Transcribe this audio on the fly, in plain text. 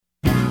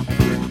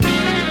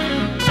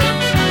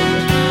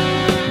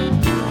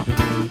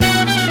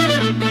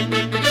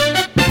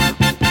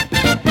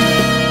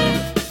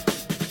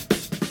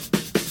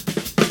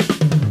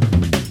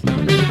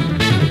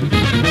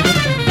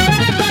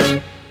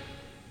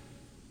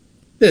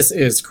This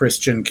is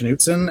Christian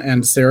Knutson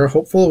and Sarah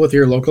Hopeful with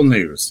your local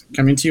news,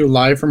 coming to you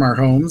live from our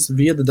homes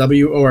via the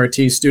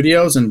WORT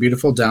studios in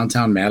beautiful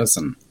downtown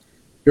Madison.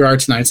 Here are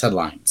tonight's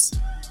headlines.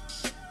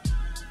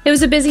 It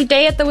was a busy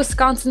day at the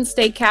Wisconsin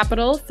State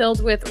Capitol,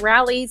 filled with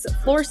rallies,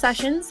 floor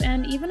sessions,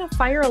 and even a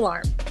fire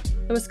alarm.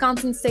 The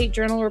Wisconsin State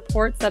Journal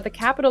reports that the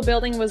Capitol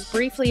building was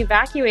briefly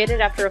evacuated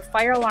after a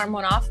fire alarm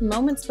went off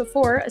moments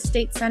before a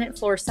state Senate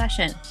floor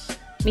session.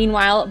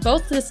 Meanwhile,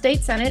 both the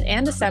State Senate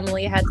and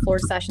Assembly had floor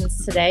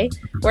sessions today,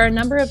 where a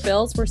number of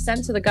bills were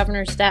sent to the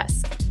governor's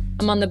desk.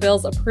 Among the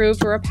bills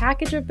approved were a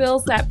package of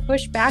bills that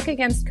push back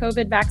against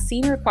COVID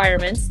vaccine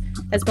requirements,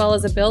 as well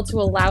as a bill to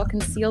allow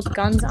concealed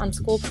guns on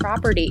school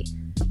property.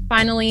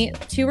 Finally,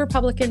 2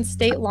 Republican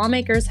state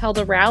lawmakers held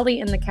a rally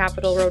in the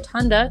Capitol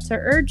Rotunda to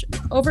urge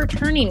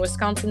overturning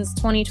Wisconsin's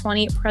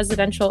 2020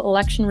 presidential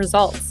election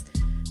results.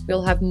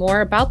 We'll have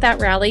more about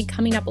that rally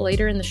coming up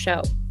later in the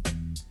show.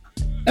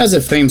 As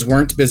if things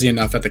weren't busy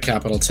enough at the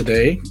Capitol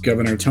today,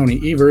 Governor Tony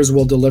Evers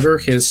will deliver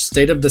his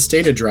State of the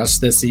State address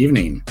this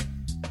evening.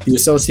 The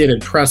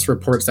Associated Press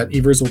reports that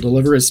Evers will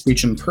deliver his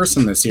speech in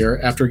person this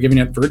year after giving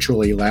it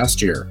virtually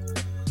last year.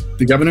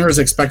 The governor is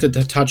expected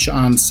to touch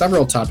on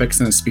several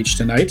topics in his speech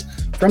tonight,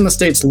 from the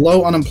state's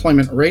low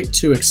unemployment rate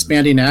to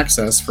expanding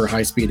access for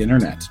high-speed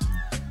internet.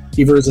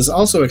 Evers is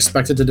also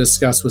expected to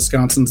discuss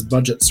Wisconsin's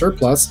budget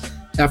surplus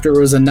after it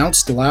was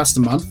announced last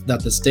month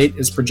that the state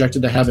is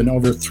projected to have an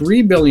over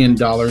 $3 billion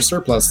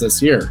surplus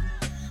this year.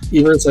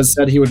 Evers has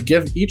said he would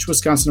give each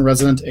Wisconsin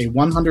resident a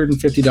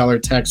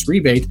 $150 tax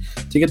rebate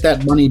to get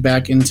that money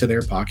back into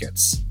their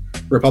pockets.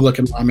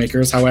 Republican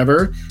lawmakers,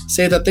 however,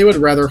 say that they would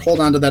rather hold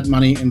on to that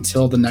money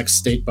until the next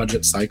state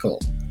budget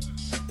cycle.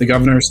 The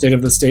governor's State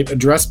of the State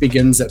address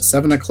begins at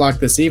 7 o'clock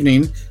this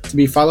evening, to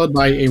be followed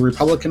by a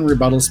Republican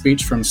rebuttal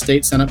speech from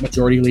State Senate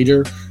Majority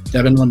Leader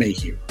Devin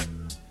LeMahieu.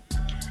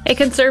 A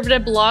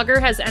conservative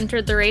blogger has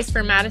entered the race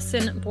for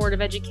Madison Board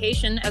of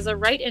Education as a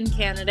write-in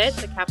candidate,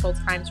 the Capital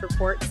Times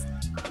reports.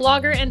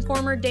 Blogger and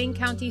former Dane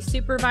County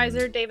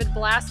Supervisor David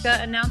Blaska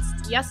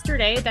announced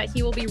yesterday that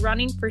he will be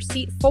running for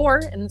seat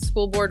 4 in the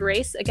school board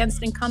race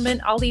against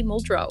incumbent Ali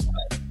Muldrow.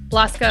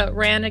 Blaska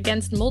ran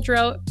against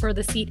Muldrow for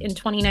the seat in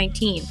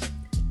 2019.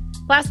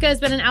 Blaska has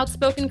been an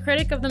outspoken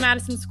critic of the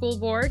Madison School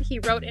Board. He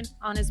wrote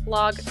on his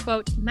blog,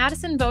 quote,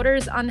 "Madison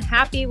voters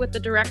unhappy with the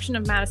direction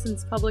of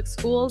Madison's public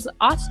schools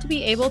ought to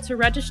be able to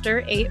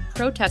register a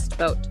protest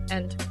vote,"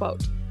 end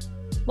quote.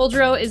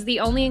 Muldrow is the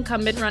only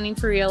incumbent running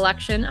for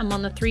re-election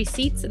among the 3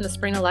 seats in the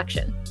spring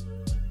election.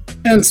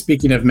 And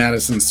speaking of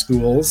Madison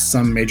schools,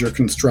 some major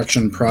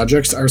construction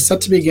projects are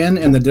set to begin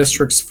in the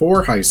district's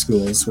 4 high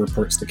schools,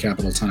 reports the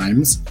Capital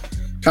Times.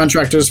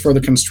 Contractors for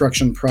the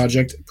construction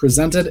project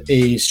presented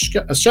a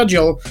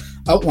schedule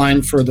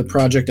outline for the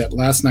project at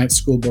last night's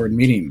school board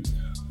meeting.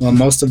 While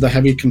most of the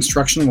heavy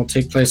construction will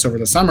take place over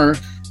the summer,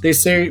 they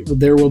say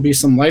there will be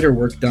some lighter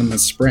work done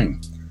this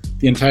spring.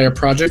 The entire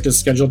project is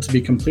scheduled to be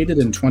completed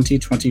in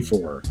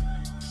 2024.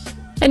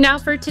 And now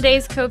for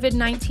today's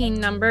COVID-19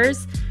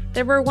 numbers.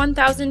 There were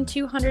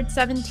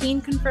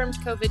 1,217 confirmed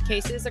COVID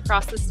cases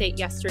across the state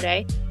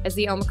yesterday as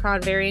the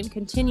Omicron variant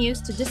continues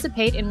to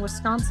dissipate in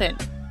Wisconsin.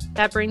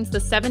 That brings the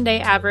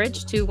 7-day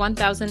average to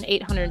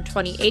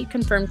 1,828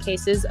 confirmed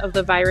cases of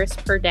the virus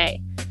per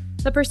day.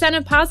 The percent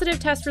of positive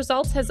test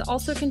results has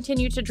also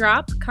continued to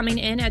drop, coming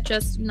in at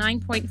just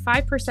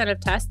 9.5% of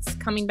tests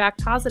coming back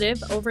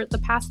positive over the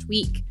past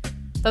week.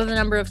 Though the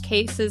number of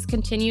cases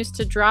continues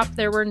to drop,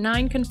 there were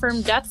 9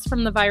 confirmed deaths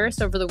from the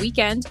virus over the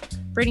weekend,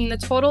 bringing the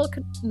total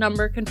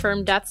number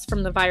confirmed deaths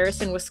from the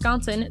virus in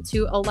Wisconsin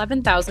to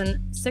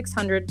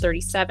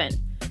 11,637.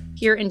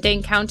 Here in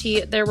Dane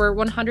County, there were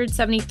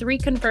 173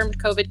 confirmed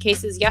COVID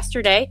cases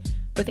yesterday,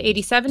 with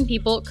 87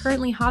 people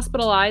currently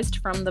hospitalized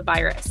from the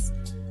virus.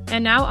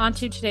 And now on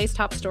to today's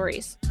top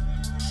stories.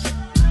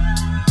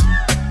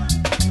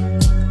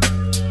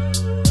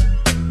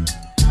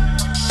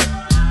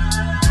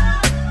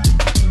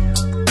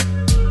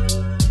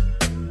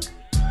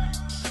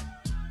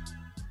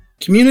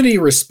 Community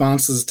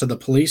responses to the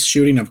police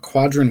shooting of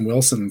Quadron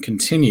Wilson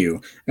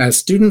continue as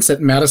students at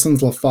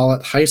Madison's La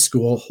Follette High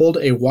School hold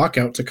a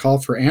walkout to call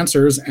for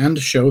answers and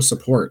show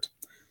support.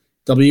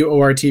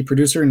 WORT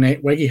producer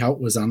Nate Wegehout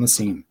was on the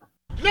scene.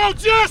 No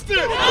justice!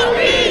 No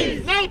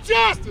peace! No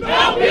justice!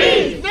 No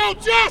peace! No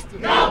justice!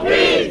 No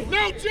peace!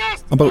 No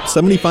justice! About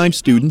 75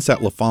 students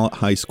at La Follette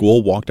High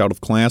School walked out of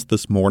class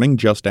this morning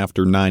just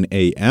after 9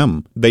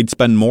 a.m. They'd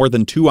spend more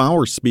than 2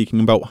 hours speaking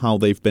about how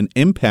they've been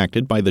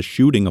impacted by the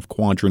shooting of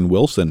Quadron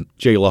Wilson.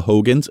 Jayla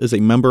Hogans is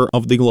a member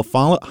of the La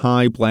Follette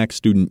High Black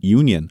Student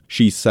Union.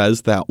 She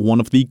says that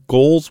one of the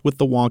goals with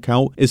the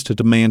walkout is to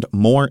demand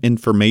more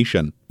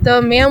information.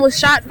 The man was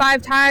shot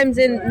 5 times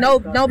and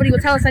nobody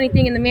would tell us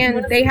anything, and the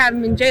man, they have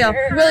him in jail.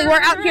 Really,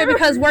 we're out here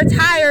because we're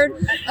tired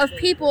of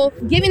people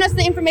giving us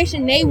the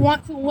information they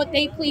want to and what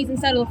they please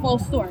instead of the full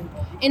story.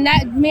 And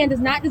that man does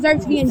not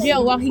deserve to be in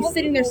jail while he's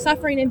sitting there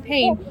suffering in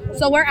pain.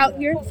 So we're out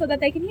here so that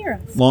they can hear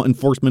us. Law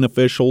enforcement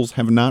officials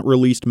have not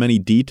released many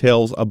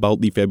details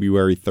about the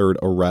February 3rd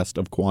arrest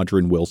of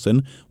Quadrin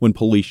Wilson when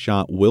police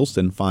shot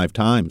Wilson 5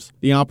 times.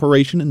 The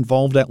operation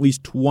involved at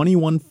least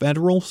 21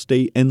 federal,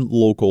 state, and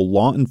local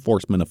law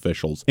enforcement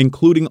officials,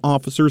 including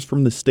officers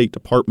from the State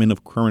Department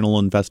of Criminal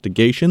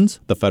Investigations,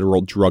 the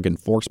Federal Drug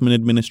Enforcement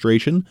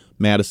Administration,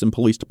 Madison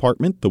Police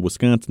Department, the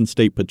Wisconsin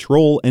State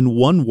Patrol, and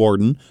one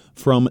warden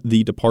from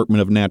the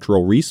Department of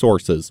Natural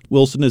Resources.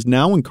 Wilson is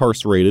now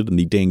incarcerated in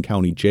the Dane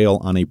County Jail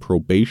on a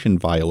probation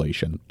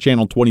violation.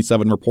 Channel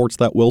 27 reports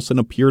that Wilson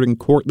appeared in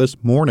court this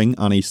morning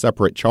on a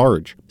separate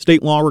charge.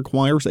 State law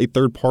requires a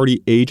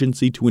third-party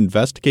agency to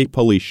investigate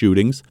police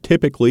shootings.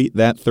 Typically,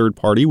 that third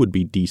party would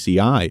be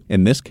DCI.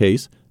 In this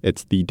case,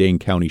 it's the Dane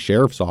County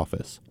Sheriff's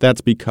Office.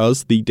 That's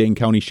because the Dane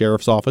County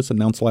Sheriff's Office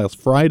announced last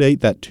Friday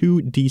that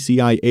 2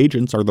 DCI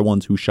agents are the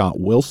ones who shot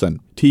Wilson.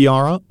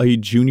 Tiara, a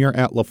junior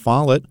at La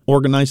Follette,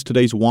 organized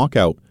today's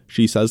walkout.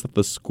 She says that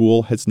the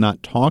school has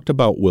not talked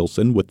about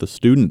Wilson with the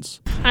students.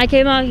 I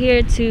came out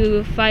here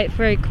to fight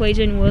for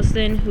Quadrin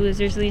Wilson, who was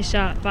recently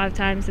shot 5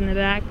 times in the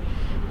back.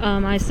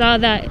 I saw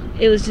that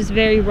it was just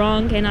very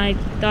wrong, and I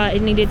thought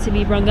it needed to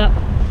be brung up.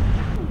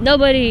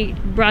 Nobody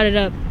brought it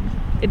up.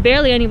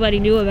 Barely anybody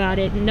knew about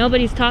it.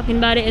 Nobody's talking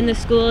about it in the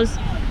schools,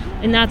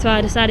 and that's why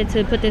I decided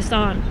to put this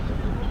on.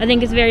 I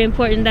think it's very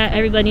important that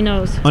everybody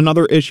knows.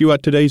 Another issue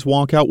at today's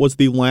walkout was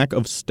the lack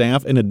of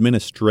staff and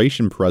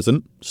administration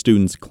present.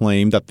 Students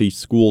claimed that the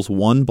school's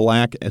one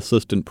black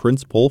assistant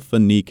principal,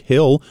 Fanique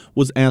Hill,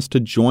 was asked to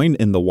join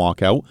in the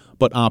walkout,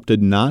 but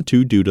opted not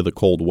to due to the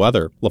cold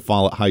weather. La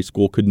Follette High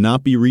School could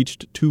not be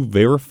reached to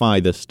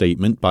verify this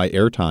statement by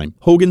airtime.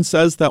 Hogan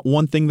says that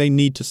one thing they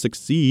need to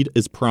succeed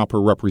is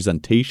proper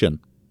representation.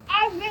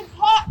 I've been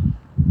taught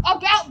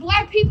about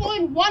black people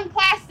in one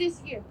class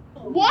this year.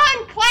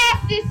 One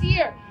class this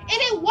year. And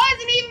it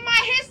wasn't even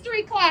my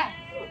history class.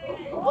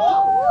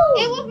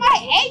 It was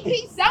my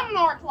AP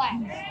seminar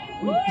class.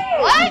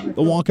 What?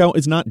 The walkout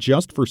is not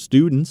just for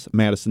students.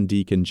 Madison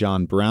Deacon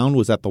John Brown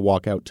was at the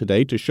walkout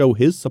today to show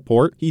his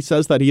support. He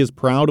says that he is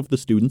proud of the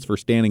students for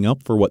standing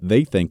up for what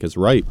they think is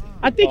right.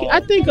 I think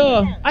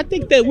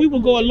that we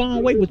will go a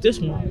long way with this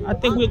one. I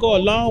think we'll go a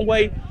long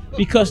way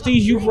because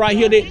these youth right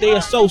here, they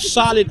are so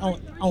solid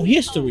on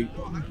history.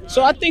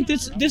 So I think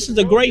this is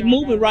a great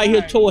movement right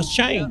here towards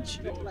change.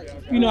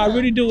 You know, I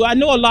really do. I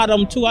know a lot of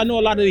them too. I know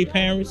a lot of their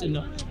parents, and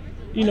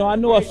I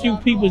know a few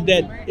people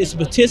that is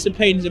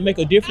participating to make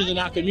a difference in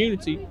our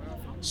community.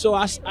 So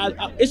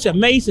it's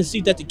amazing to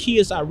see that the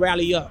kids are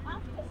rally up,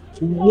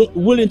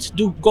 willing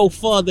to go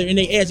further in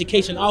their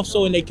education,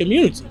 also in their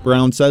community.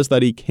 Brown says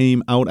that he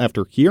came out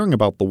after hearing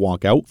about the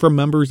walkout from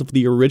members of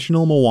the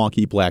original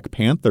Milwaukee Black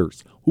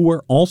Panthers, who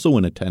were also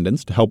in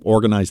attendance to help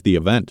organize the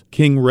event.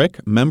 King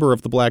Rick, member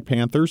of the Black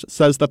Panthers,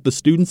 says that the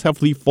students have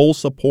the full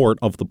support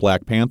of the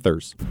Black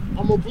Panthers.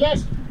 I'm gonna bless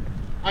you.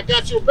 I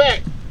got your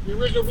back. The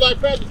original Black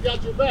Panthers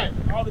got your back.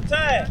 All the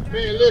time.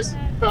 Man, listen,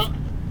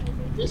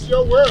 it's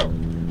your world.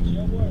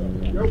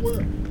 Your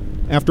world.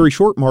 After a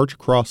short march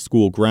across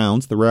school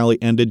grounds, the rally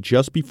ended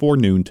just before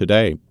noon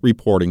today.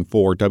 Reporting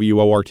for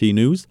WORT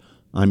News,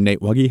 I'm Nate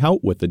Wuggehout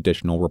with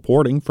additional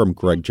reporting from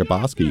Greg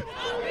Jaboski.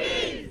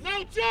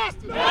 No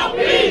justice! No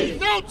peace!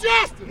 No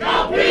justice!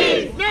 No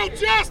peace! No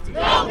justice!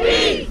 No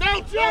peace!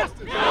 No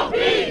justice! No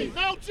peace!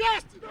 No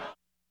justice!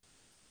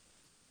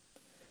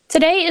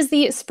 Today is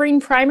the spring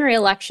primary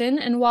election,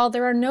 and while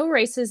there are no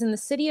races in the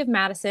city of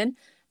Madison,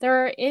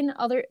 there are in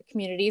other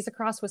communities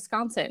across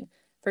Wisconsin.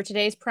 For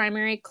today's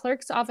primary,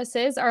 clerks'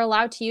 offices are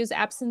allowed to use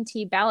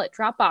absentee ballot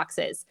drop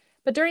boxes.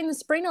 But during the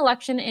spring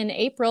election in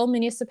April,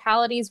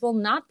 municipalities will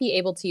not be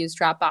able to use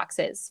drop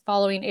boxes,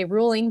 following a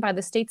ruling by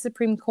the state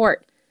Supreme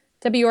Court.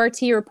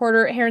 WRT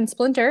reporter Heron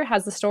Splinter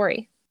has the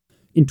story.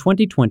 In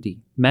 2020,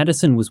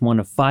 Madison was one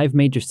of 5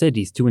 major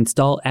cities to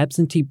install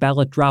absentee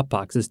ballot drop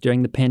boxes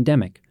during the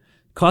pandemic.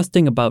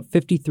 Costing about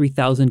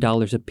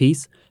 $53,000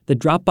 apiece, the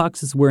drop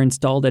boxes were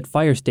installed at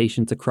fire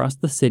stations across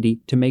the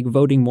city to make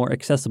voting more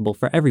accessible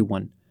for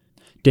everyone.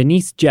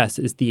 Denise Jess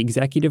is the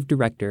executive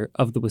director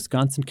of the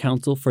Wisconsin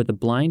Council for the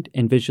Blind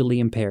and Visually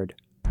Impaired.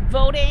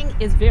 Voting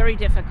is very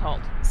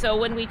difficult. So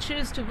when we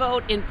choose to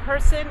vote in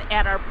person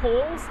at our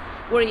polls,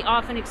 we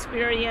often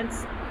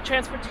experience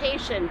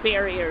transportation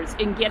barriers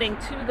in getting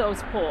to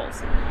those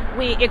polls.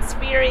 We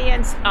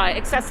experience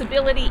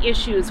accessibility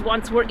issues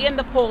once we're in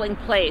the polling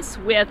place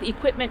with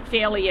equipment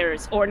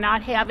failures or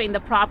not having the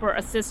proper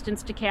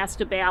assistance to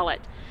cast a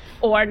ballot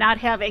or not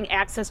having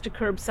access to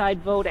curbside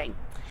voting.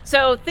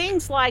 So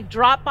things like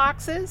drop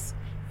boxes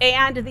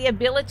and the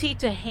ability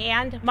to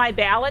hand my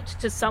ballot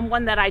to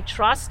someone that I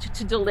trust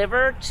to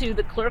deliver to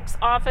the clerk's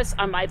office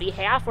on my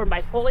behalf or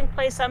my polling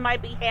place on my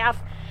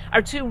behalf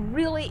are 2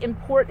 really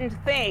important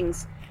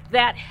things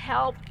that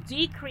help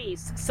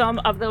decrease some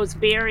of those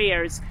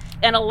barriers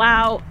and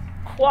allow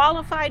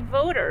qualified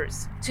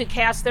voters to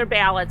cast their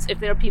ballots if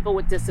they're people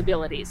with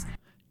disabilities.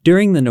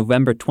 During the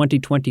November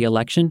 2020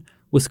 election,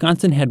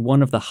 Wisconsin had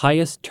one of the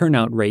highest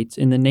turnout rates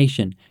in the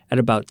nation at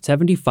about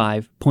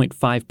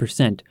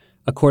 75.5%,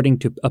 according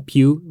to a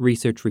Pew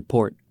Research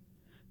report.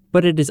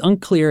 But it is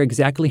unclear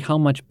exactly how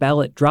much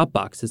ballot drop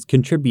boxes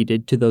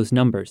contributed to those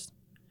numbers.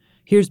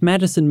 Here's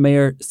Madison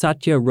Mayor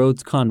Satya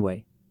Rhodes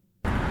Conway.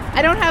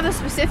 I don't have a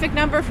specific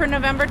number for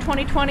November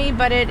 2020,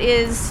 but it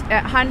is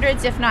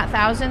hundreds, if not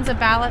thousands, of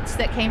ballots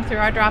that came through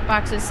our drop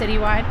boxes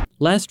citywide.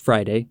 Last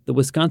Friday, the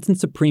Wisconsin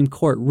Supreme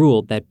Court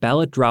ruled that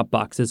ballot drop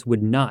boxes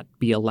would not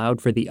be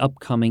allowed for the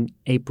upcoming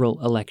April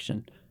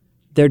election.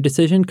 Their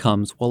decision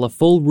comes while a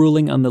full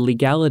ruling on the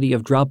legality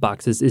of drop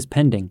boxes is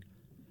pending.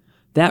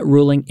 That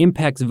ruling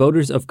impacts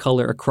voters of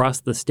color across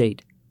the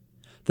state.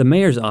 The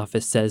mayor's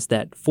office says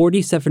that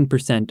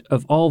 47%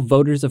 of all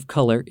voters of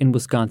color in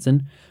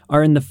Wisconsin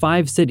are in the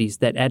 5 cities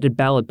that added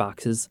ballot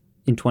boxes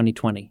in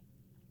 2020.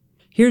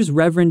 Here's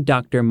Reverend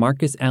Dr.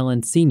 Marcus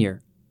Allen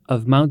Sr.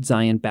 of Mount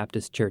Zion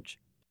Baptist Church.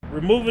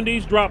 Removing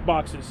these drop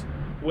boxes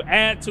will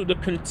add to the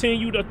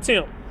continued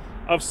attempt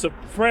of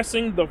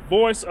suppressing the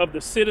voice of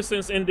the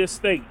citizens in this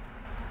state.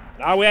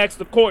 I will ask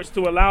the courts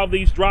to allow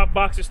these drop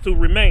boxes to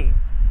remain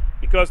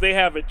because they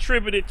have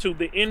attributed to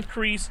the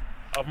increase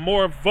of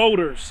more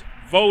voters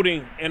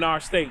voting in our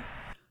state.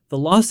 The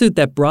lawsuit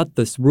that brought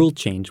this rule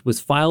change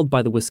was filed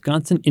by the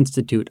Wisconsin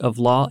Institute of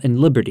Law and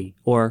Liberty,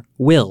 or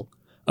WILL,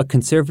 a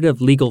conservative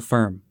legal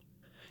firm.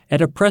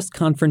 At a press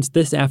conference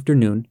this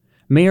afternoon,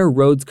 Mayor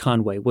Rhodes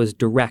Conway was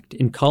direct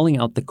in calling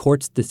out the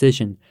court's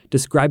decision,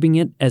 describing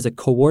it as a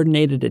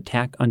coordinated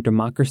attack on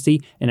democracy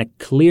and a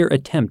clear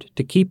attempt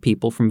to keep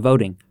people from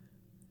voting.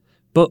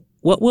 But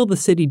what will the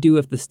city do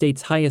if the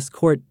state's highest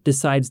court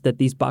decides that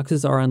these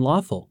boxes are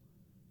unlawful?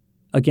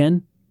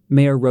 Again,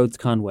 Mayor Rhodes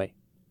Conway.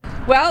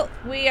 Well,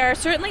 we are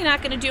certainly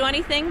not going to do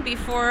anything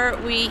before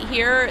we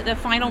hear the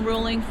final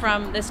ruling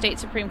from the state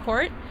Supreme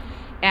Court.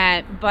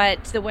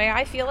 But the way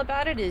I feel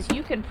about it is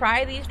you can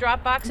pry these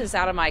drop boxes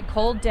out of my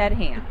cold, dead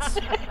hands.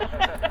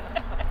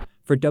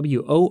 For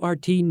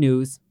WORT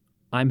News,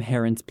 I'm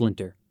Heron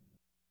Splinter.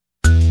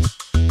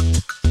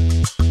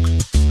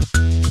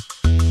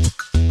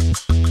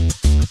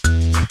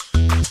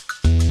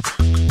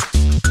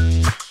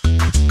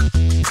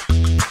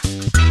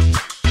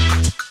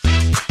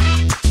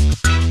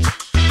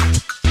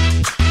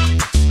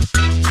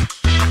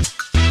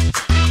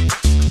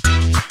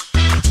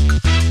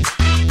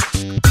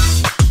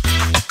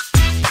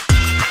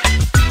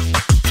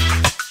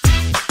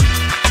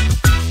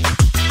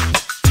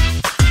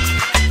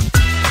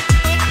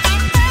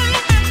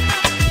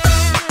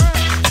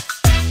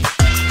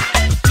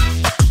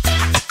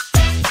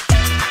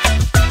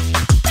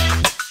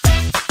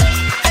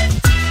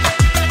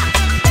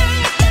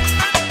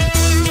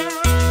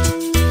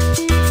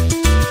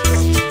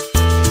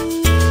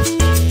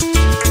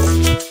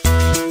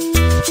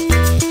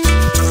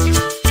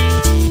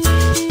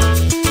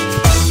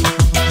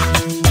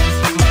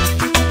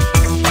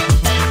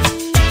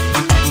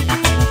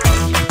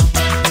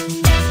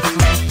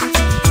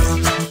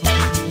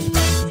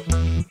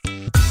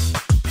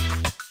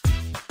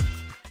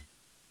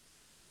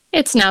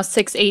 It's now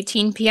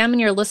 6:18 p.m.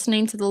 and you're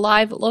listening to the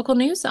live local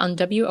news on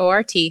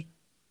WORT.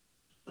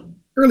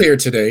 Earlier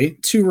today,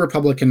 2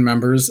 Republican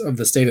members of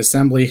the state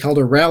assembly held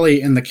a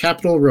rally in the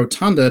Capitol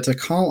Rotunda to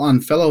call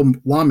on fellow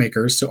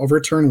lawmakers to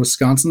overturn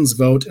Wisconsin's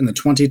vote in the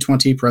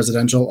 2020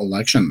 presidential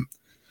election.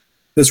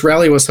 This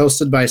rally was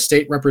hosted by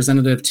State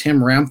Representative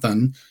Tim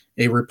Ramthun,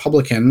 a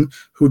Republican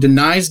who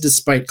denies,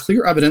 despite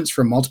clear evidence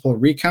from multiple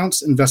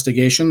recounts,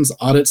 investigations,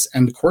 audits,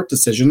 and court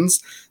decisions,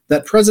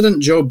 that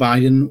President Joe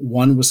Biden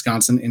won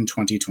Wisconsin in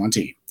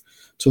 2020.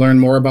 To learn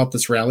more about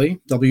this rally,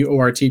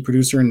 WORT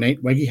producer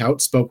Nate Wegehout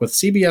spoke with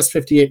CBS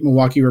 58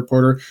 Milwaukee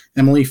reporter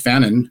Emily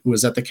Fannin, who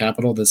was at the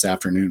Capitol this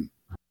afternoon.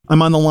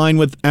 I'm on the line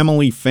with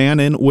Emily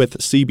Fannin with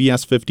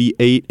CBS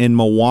 58 in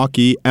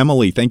Milwaukee.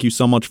 Emily, thank you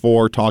so much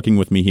for talking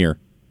with me here.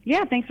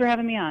 Yeah, thanks for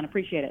having me on.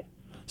 Appreciate it.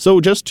 So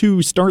just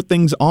to start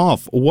things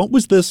off, what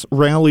was this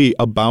rally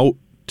about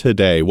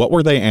today? What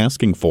were they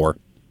asking for?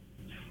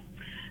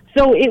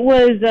 So it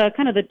was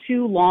kind of the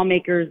 2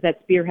 lawmakers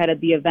that spearheaded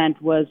the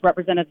event was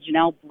Representative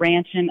Janelle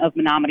Brandtjen of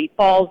Menomonee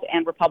Falls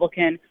and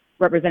Republican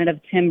Representative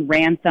Tim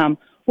Ramthun,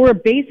 who are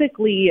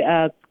basically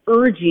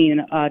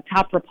urging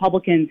top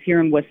Republicans here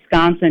in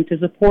Wisconsin to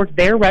support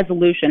their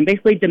resolution,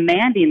 basically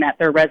demanding that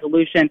their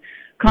resolution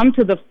come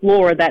to the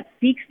floor that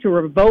seeks to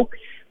revoke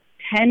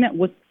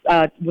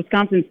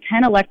Wisconsin's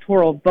 10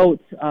 electoral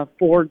votes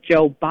for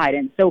Joe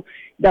Biden. So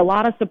a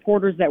lot of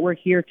supporters that were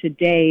here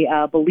today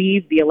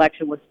believe the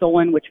election was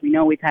stolen, which we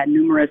know we've had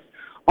numerous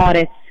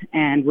audits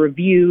and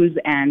reviews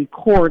and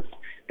courts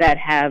that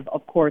have,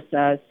 of course,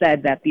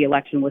 said that the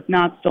election was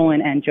not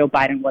stolen and Joe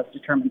Biden was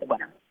determined the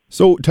winner.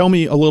 So tell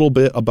me a little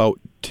bit about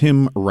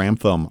Tim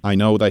Ramthun. I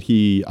know that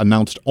he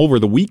announced over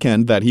the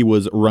weekend that he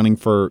was running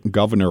for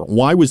governor.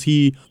 Why was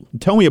he?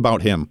 Tell me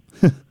about him.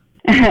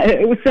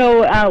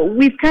 So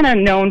we've kind of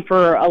known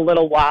for a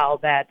little while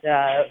that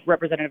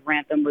Representative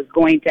Ramthun was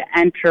going to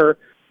enter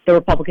the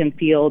Republican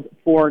field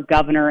for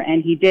governor,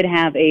 and he did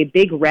have a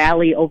big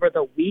rally over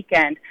the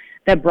weekend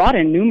that brought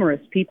in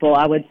numerous people.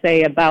 I would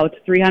say about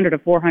 300 to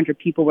 400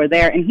 people were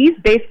there. And he's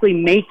basically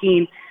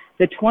making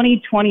the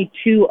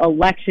 2022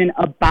 election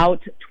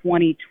about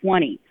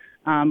 2020.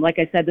 Like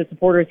I said, the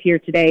supporters here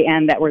today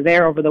and that were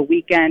there over the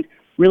weekend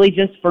really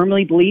just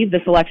firmly believe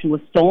this election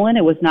was stolen.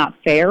 It was not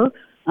fair.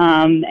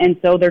 And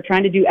so they're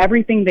trying to do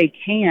everything they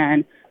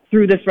can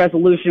through this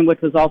resolution,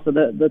 which was also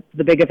the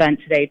big event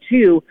today,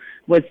 too,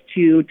 was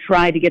to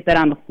try to get that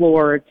on the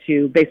floor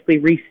to basically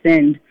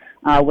rescind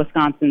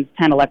Wisconsin's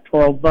 10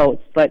 electoral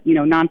votes. But,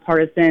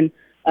 nonpartisan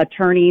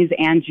attorneys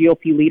and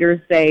GOP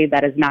leaders say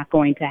that is not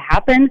going to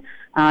happen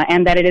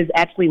and that it is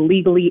actually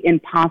legally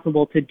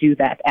impossible to do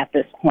that at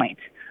this point.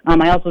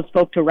 I also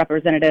spoke to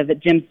Representative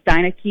Jim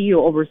Steineke, who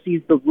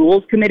oversees the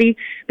Rules Committee.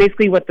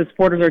 Basically, what the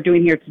supporters are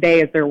doing here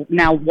today is they're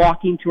now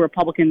walking to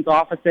Republicans'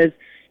 offices,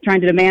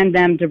 trying to demand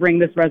them to bring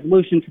this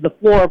resolution to the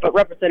floor. But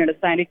Representative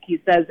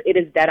Steineke says it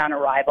is dead on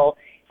arrival.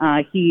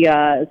 He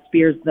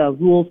spears the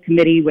Rules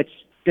Committee, which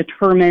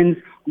determines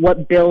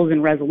what bills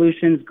and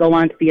resolutions go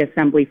onto the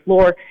Assembly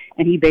floor.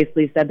 And he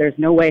basically said there's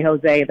no way,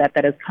 Jose,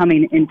 that is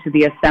coming into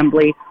the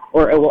Assembly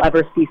or it will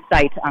ever see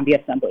sight on the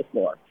Assembly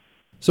floor.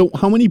 So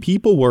how many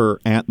people were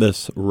at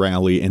this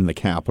rally in the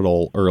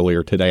Capitol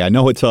earlier today? I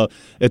know it's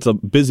a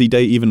busy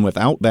day even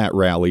without that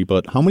rally,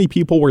 but how many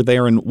people were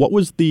there and what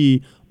was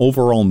the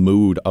overall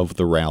mood of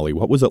the rally?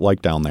 What was it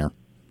like down there?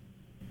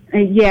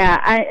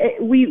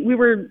 We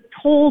were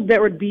told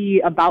there would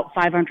be about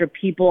 500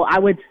 people. I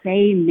would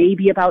say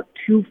maybe about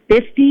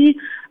 250,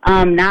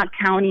 not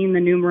counting the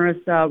numerous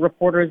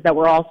reporters that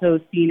were also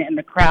seen in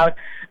the crowd.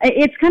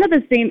 It's kind of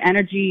the same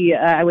energy,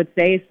 I would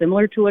say,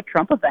 similar to a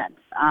Trump event.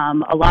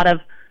 A lot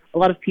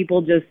of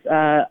people just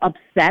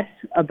upset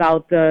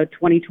about the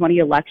 2020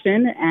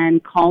 election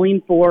and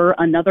calling for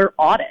another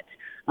audit.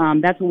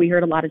 That's what we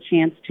heard a lot of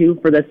chants too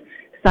for this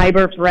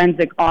cyber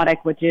forensic audit,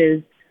 which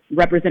is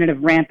Representative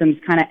Rantham's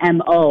kind of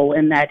MO,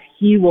 in that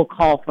he will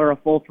call for a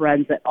full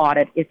forensic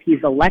audit if he's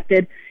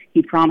elected.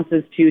 He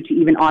promises to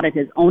even audit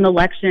his own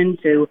election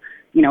to,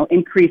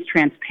 increase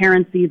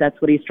transparency. That's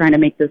what he's trying to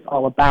make this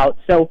all about.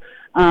 So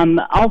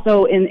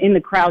also in the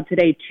crowd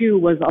today, too,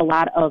 was a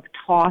lot of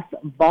Toss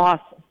Boss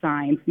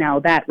signs. Now,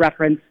 that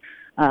reference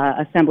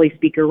Assembly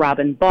Speaker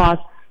Robin Boss,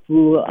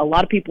 who a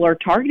lot of people are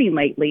targeting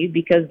lately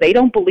because they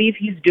don't believe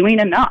he's doing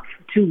enough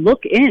to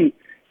look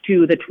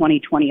into the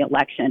 2020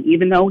 election,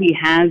 even though he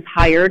has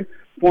hired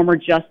former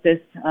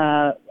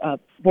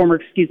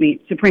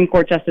Supreme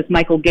Court Justice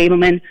Michael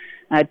Gableman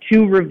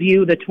to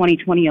review the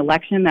 2020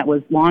 election that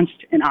was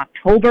launched in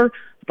October.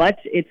 But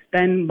it's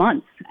been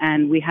months,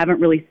 and we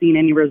haven't really seen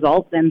any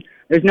results, and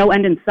there's no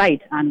end in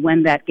sight on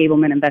when that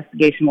Gableman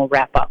investigation will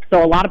wrap up.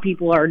 So a lot of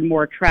people are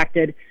more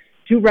attracted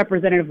to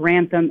Representative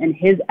Rantham and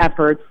his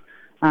efforts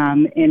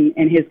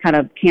in his kind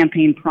of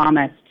campaign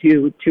promise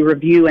to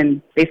review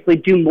and basically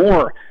do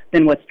more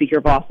than what Speaker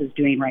Voss is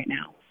doing right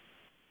now.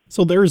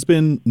 So there's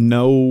been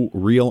no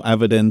real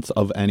evidence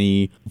of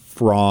any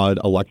fraud,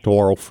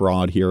 electoral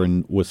fraud here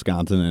in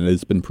Wisconsin, and it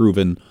has been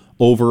proven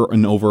over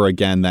and over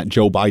again that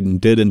Joe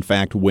Biden did in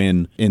fact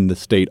win in the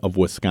state of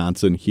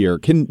Wisconsin here.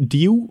 Do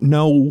you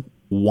know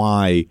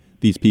why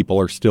these people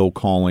are still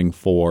calling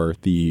for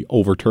the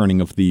overturning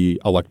of the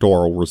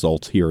electoral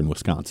results here in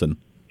Wisconsin?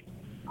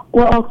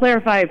 Well, I'll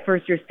clarify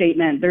first your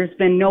statement. There's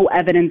been no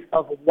evidence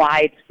of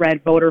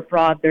widespread voter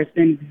fraud. There's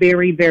been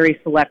very, very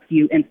select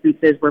few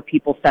instances where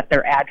people set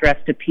their address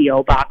to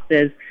P.O.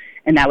 boxes,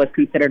 and that was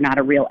considered not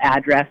a real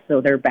address, so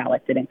their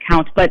ballot didn't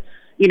count. But,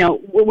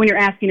 when you're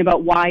asking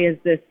about why is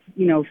this,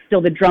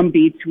 still the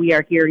drumbeats, we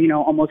are here,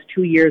 almost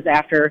 2 years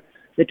after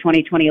the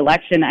 2020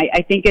 election.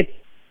 I think it's,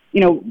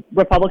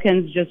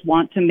 Republicans just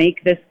want to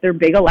make this their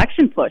big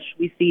election push.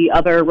 We see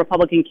other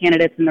Republican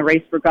candidates in the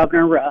race for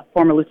governor,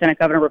 former Lieutenant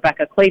Governor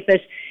Rebecca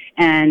Kleefisch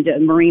and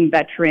Marine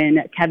veteran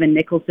Kevin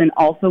Nicholson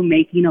also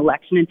making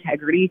election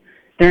integrity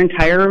their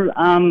entire,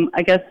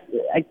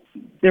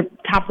 their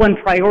top one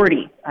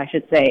priority, I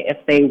should say, if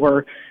they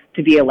were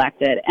to be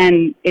elected.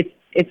 And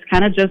it's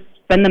kind of just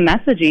been the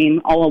messaging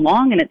all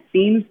along, and it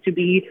seems to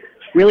be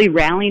really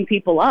rallying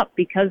people up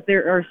because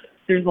there's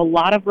a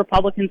lot of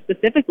Republicans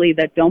specifically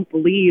that don't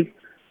believe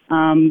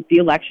the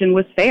election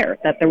was fair,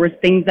 that there were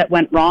things that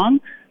went wrong.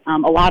 A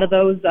lot of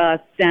those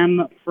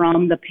stem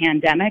from the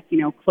pandemic.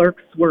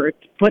 Clerks were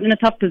put in a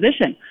tough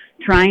position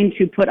trying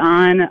to put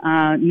on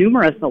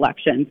numerous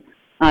elections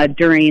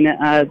during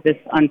this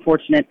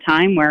unfortunate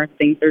time where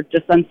things are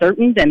just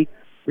uncertain and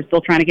we're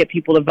still trying to get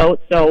people to vote.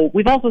 So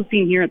we've also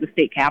seen here at the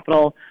state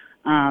capitol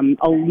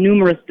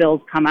numerous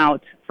bills come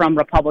out from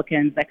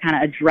Republicans that kind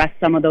of address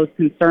some of those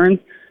concerns.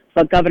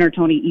 But Governor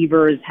Tony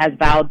Evers has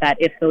vowed that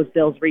if those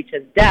bills reach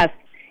his desk,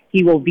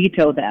 he will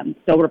veto them.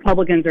 So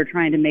Republicans are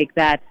trying to make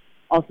that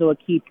also a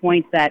key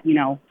point that,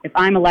 if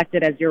I'm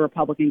elected as your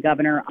Republican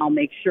governor, I'll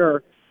make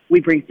sure we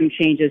bring some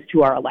changes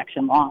to our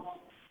election laws.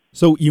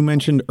 So you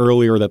mentioned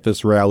earlier that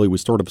this rally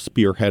was sort of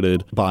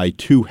spearheaded by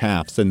two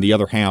halves, and the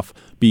other half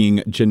being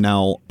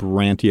Janelle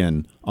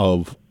Brandtjen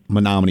of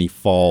Menominee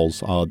Falls,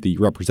 the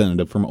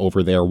representative from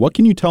over there. What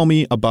can you tell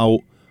me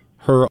about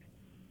her?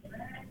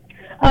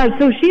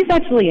 So she's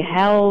actually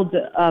held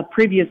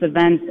previous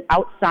events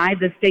outside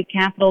the state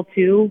capitol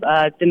too,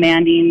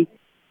 demanding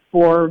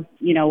for,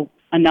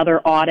 another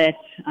audit.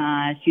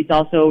 She's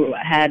also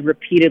had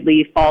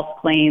repeatedly false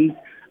claims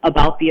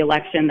about the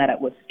election, that it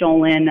was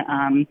stolen.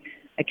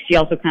 She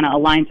also kind of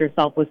aligns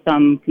herself with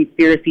some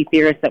conspiracy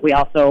theorists that we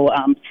also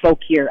spoke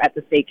here at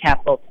the state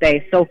capitol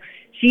today. So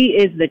she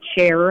is the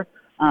chair,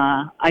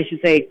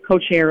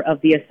 co-chair of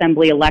the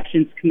Assembly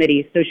Elections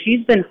Committee. So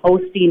she's been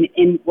hosting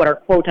in what are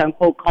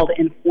quote-unquote called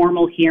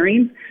informal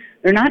hearings.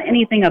 They're not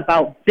anything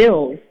about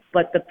bills,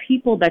 but the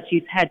people that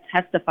she's had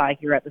testify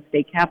here at the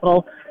state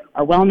capitol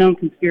are well-known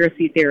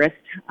conspiracy theorists.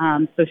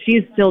 So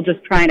she's still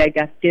just trying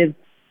to,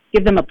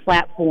 give them a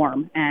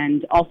platform,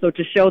 and also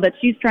to show that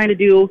she's trying to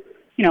do,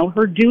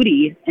 her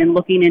duty in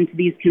looking into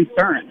these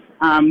concerns.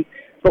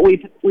 But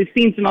we've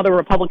seen some other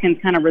Republicans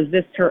kind of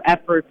resist her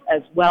efforts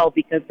as well,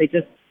 because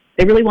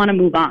they really want to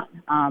move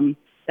on.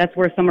 That's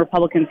where some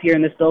Republicans here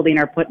in this building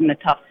are put in a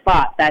tough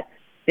spot, that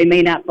they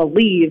may not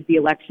believe the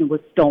election was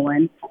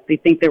stolen. They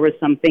think there was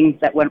some things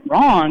that went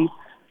wrong,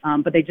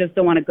 but they just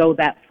don't want to go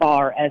that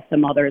far as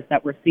some others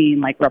that we're seeing,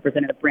 like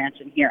Representative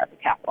Branchin here at the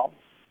Capitol.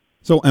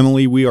 So,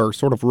 Emily, we are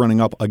sort of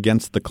running up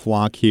against the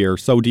clock here.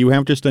 So do you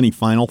have just any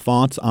final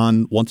thoughts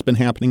on what's been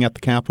happening at the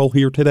Capitol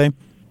here today?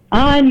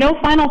 No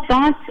final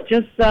thoughts.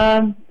 Just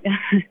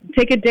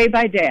take it day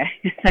by day,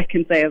 I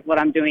can say, is what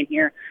I'm doing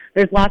here.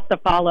 There's lots to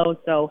follow,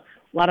 so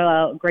a lot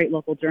of great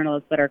local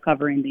journalists that are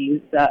covering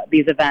these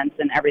events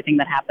and everything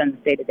that happens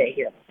day to day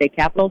here at the state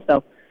capitol.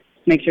 So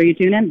just make sure you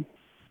tune in.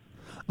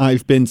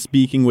 I've been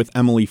speaking with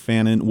Emily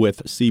Fannin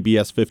with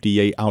CBS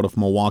 58 out of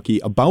Milwaukee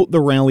about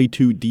the rally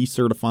to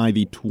decertify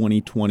the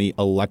 2020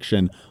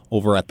 election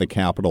over at the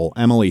Capitol.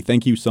 Emily,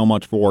 thank you so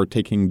much for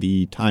taking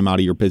the time out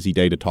of your busy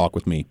day to talk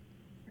with me.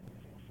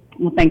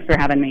 Well, thanks for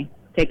having me.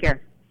 Take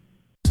care.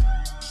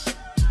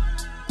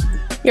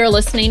 You're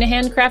listening to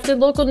Handcrafted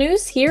Local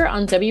News here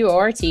on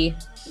WORT.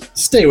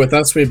 Stay with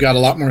us. We've got a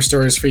lot more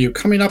stories for you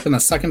coming up in the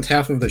second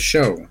half of the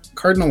show.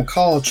 Cardinal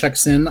Call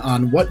checks in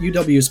on what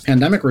UW's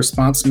pandemic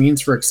response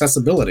means for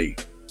accessibility.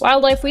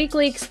 Wildlife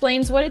Weekly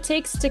explains what it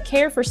takes to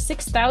care for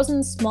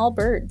 6,000 small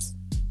birds.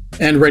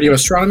 And Radio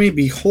Astronomy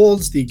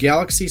beholds the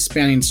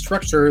galaxy-spanning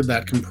structure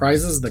that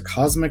comprises the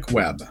cosmic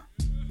web.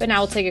 But now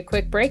we'll take a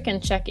quick break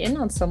and check in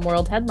on some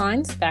world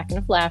headlines. Back in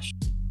a flash.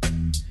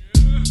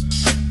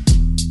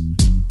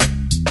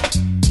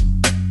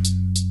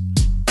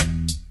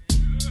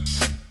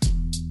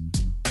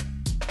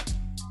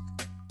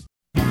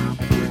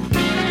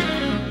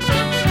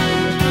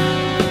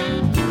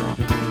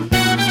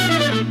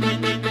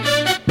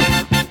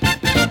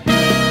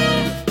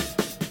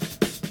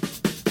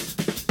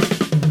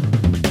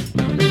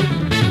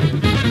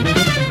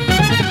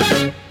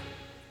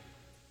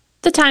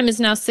 The time is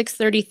now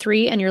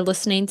 6:33, and you're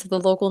listening to the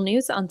local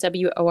news on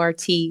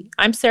WORT.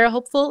 I'm Sarah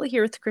Hopeful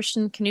here with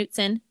Christian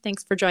Knutson.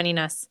 Thanks for joining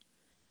us.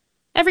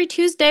 Every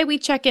Tuesday, we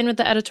check in with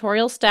the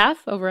editorial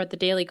staff over at the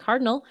Daily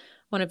Cardinal,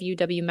 one of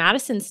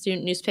UW-Madison's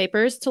student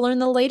newspapers, to learn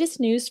the latest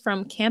news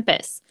from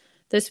campus.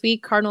 This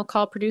week, Cardinal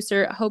Call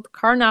producer Hope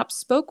Carnop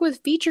spoke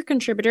with feature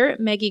contributor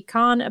Maggie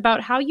Kahn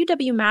about how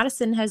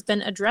UW-Madison has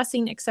been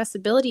addressing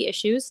accessibility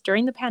issues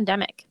during the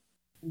pandemic.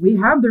 We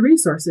have the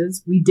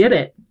resources. We did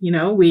it.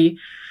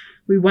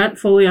 We went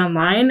fully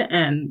online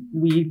and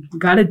we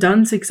got it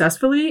done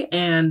successfully,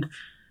 and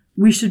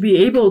we should be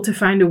able to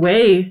find a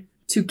way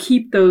to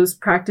keep those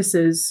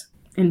practices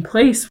in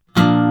place.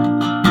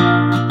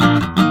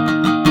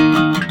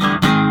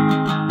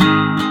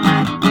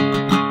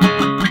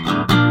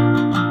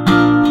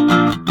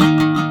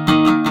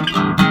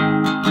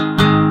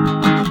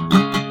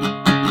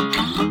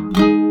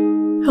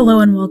 Hello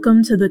and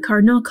welcome to the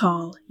Cardinal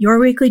Call, your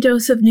weekly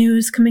dose of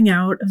news coming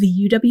out of the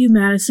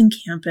UW-Madison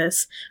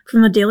campus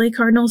from the Daily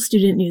Cardinal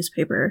student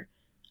newspaper.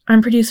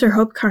 I'm producer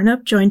Hope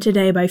Carnop, joined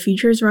today by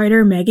features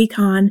writer Maggie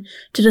Kahn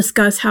to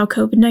discuss how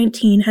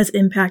COVID-19 has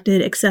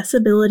impacted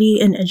accessibility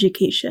in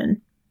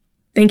education.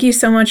 Thank you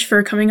so much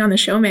for coming on the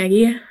show,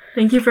 Maggie.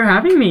 Thank you for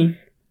having me.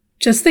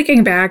 Just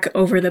thinking back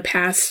over the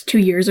past 2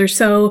 years or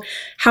so,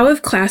 how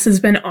have classes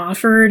been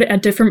offered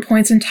at different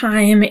points in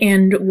time,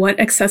 and what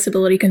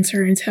accessibility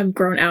concerns have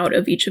grown out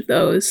of each of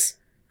those?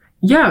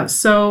 Yeah,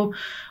 so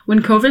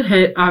when COVID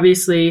hit,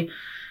 obviously,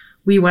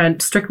 we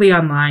went strictly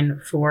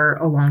online for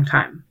a long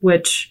time,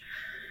 which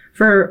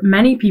for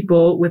many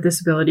people with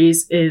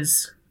disabilities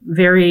is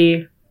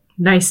very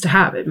nice to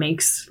have. It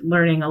makes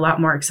learning a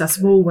lot more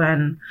accessible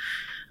when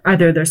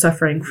either they're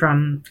suffering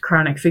from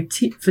chronic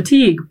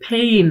fatigue,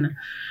 pain,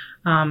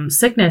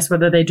 sickness,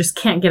 whether they just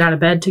can't get out of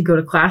bed to go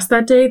to class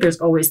that day.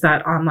 There's always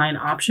that online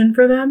option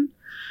for them.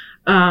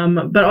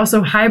 But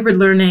also hybrid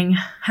learning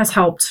has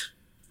helped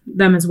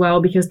them as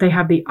well, because they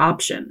have the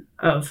option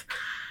of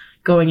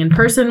going in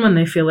person when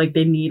they feel like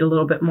they need a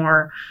little bit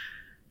more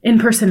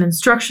in-person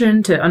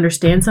instruction to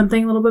understand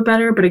something a little bit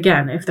better. But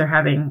again, if they're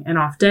having an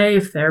off day,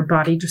 if their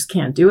body just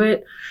can't do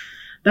it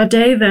that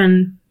day,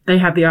 then they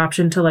have the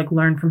option to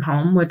learn from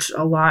home, which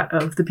a lot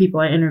of the people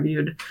I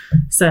interviewed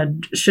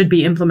said should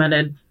be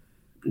implemented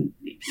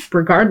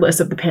regardless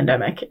of the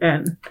pandemic.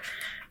 And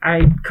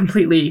I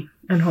completely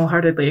and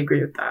wholeheartedly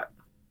agree with that.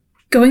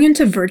 Going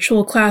into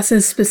virtual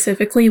classes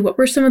specifically, what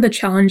were some of the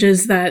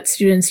challenges that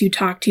students you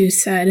talked to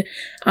said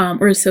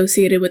were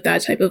associated with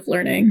that type of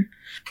learning?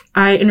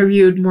 I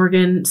interviewed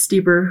Morgan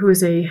Stieber, who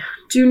is a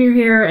junior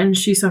here, and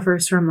she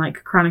suffers from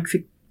like chronic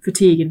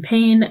fatigue and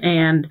pain.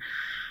 And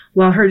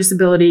while her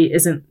disability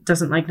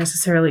doesn't like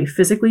necessarily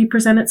physically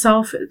present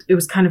itself, it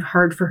was kind of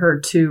hard for her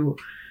to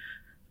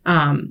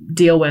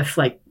deal with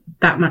like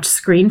that much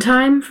screen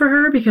time for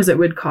her because it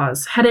would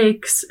cause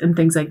headaches and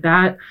things like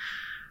that.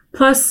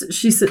 Plus,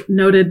 she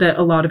noted that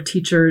a lot of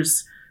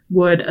teachers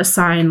would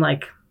assign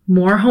like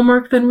more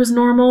homework than was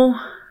normal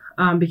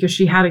because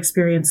she had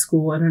experienced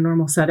school in a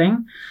normal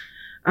setting.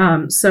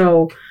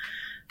 So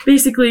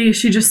basically,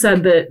 she just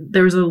said that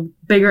there was a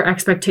bigger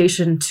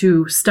expectation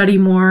to study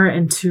more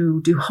and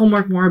to do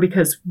homework more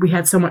because we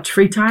had so much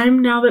free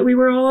time now that we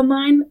were all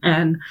online.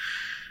 And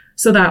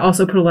so that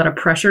also put a lot of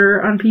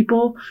pressure on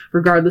people,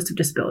 regardless of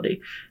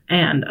disability.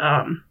 And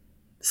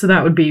so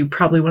that would be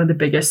probably one of the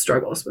biggest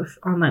struggles with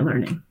online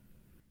learning.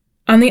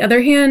 On the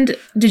other hand,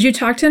 did you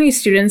talk to any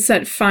students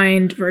that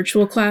find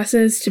virtual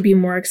classes to be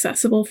more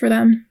accessible for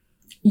them?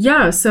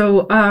 Yeah,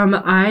 so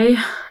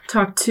I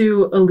talked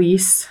to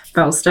Elise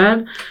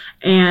Felstead,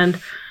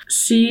 and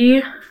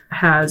she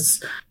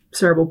has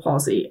cerebral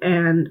palsy.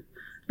 And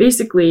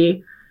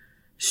basically,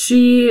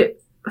 she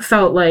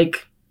felt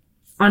like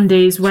on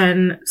days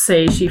when,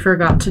 say, she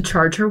forgot to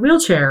charge her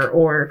wheelchair,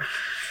 or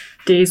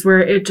days where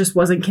it just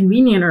wasn't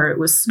convenient, or it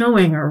was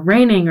snowing or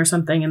raining or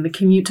something, and the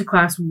commute to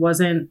class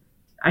wasn't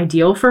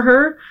ideal for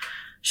her,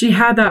 she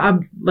had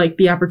that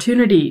the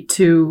opportunity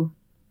to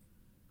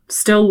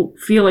still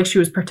feel like she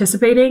was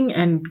participating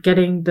and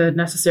getting the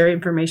necessary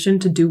information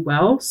to do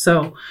well.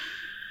 So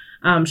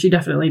she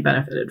definitely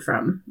benefited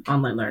from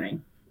online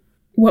learning.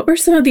 What were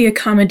some of the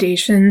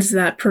accommodations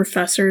that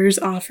professors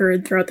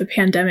offered throughout the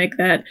pandemic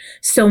that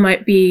still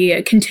might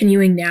be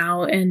continuing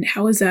now, and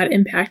how has that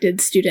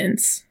impacted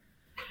students?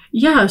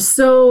 Yeah,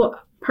 so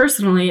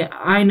personally,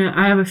 I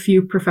have a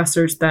few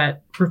professors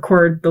that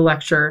record the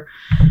lecture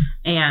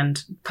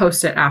and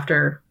post it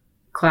after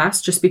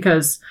class just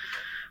because,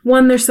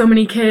 one, there's so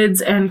many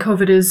kids and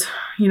COVID is,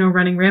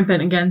 running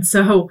rampant again.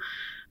 So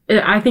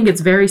I think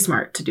it's very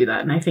smart to do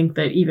that. And I think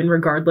that even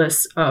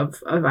regardless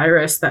of a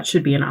virus, that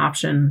should be an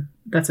option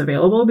that's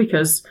available,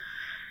 because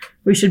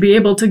we should be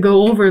able to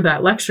go over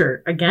that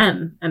lecture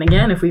again and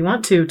again if we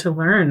want to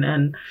learn.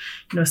 And,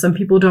 some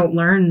people don't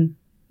learn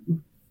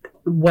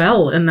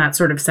well in that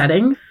sort of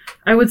setting.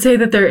 I would say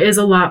that there is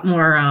a lot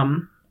more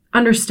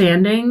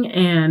understanding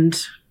and,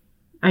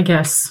 I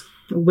guess,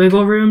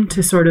 wiggle room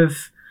to sort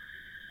of,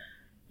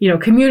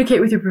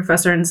 communicate with your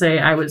professor and say,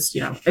 I was,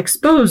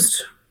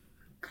 exposed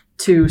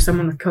to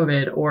someone with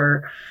COVID,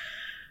 or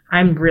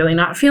I'm really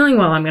not feeling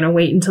well. I'm going to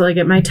wait until I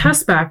get my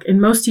test back.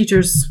 And most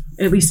teachers,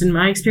 at least in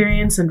my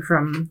experience and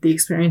from the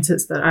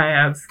experiences that I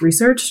have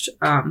researched,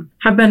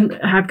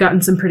 have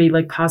gotten some pretty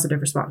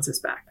positive responses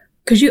back.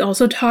 Could you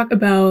also talk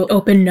about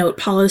open note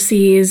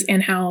policies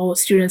and how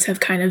students have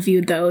kind of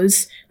viewed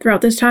those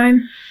throughout this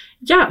time?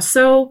 Yeah,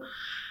 so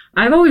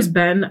I've always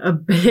been a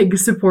big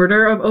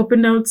supporter of open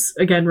notes,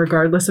 again,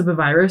 regardless of a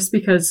virus,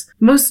 because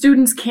most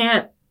students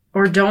can't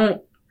or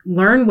don't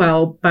learn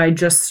well by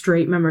just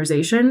straight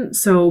memorization.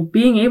 So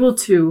being able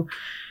to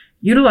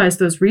utilize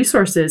those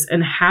resources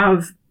and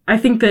I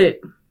think that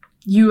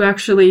you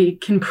actually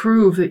can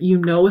prove that you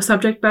know a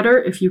subject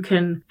better if you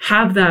can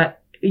have that,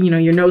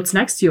 your notes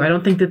next to you. I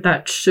don't think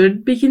that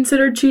should be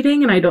considered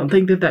cheating, and I don't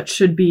think that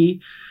should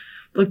be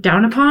looked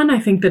down upon. I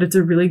think that it's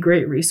a really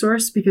great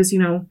resource because,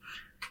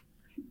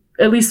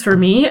 at least for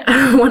me,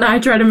 when I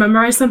try to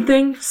memorize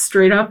something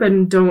straight up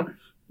and don't,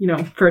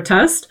 for a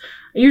test,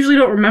 I usually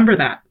don't remember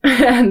that.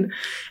 And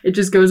it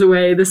just goes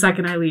away the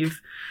second I leave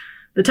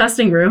the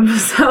testing room.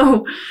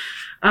 So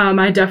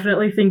I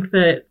definitely think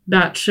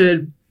that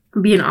should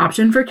be an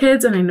option for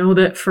kids. And I know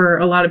that for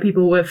a lot of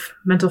people with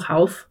mental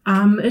health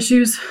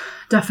issues,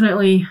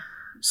 definitely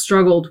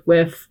struggled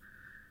with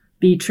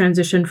the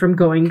transition from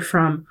going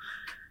from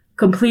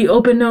complete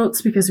open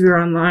notes because we were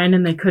online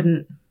and they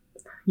couldn't,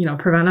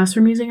 prevent us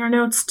from using our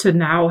notes, to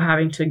now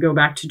having to go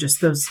back to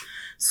just those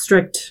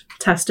strict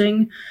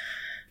testing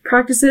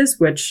practices,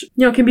 which,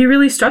 can be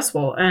really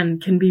stressful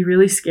and can be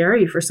really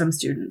scary for some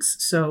students.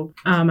 So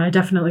I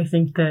definitely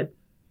think that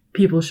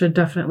people should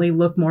definitely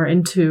look more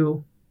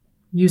into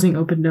using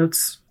open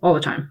notes all the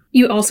time.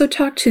 You also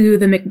talked to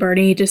the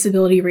McBurney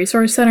Disability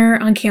Resource Center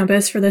on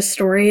campus for this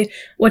story.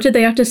 What did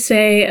they have to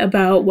say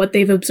about what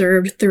they've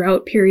observed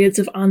throughout periods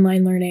of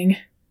online learning?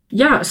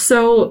 Yeah,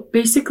 so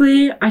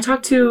basically I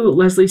talked to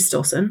Leslie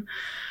Stilson,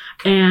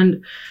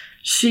 and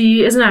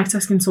she is an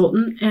access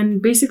consultant,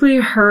 and basically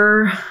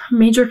her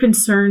major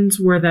concerns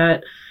were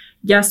that,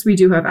 yes, we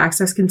do have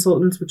access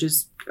consultants, which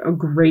is a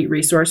great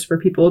resource for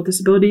people with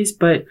disabilities,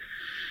 but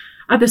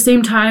at the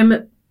same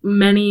time,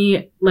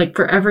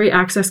 for every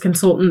access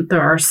consultant,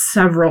 there are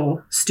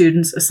several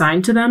students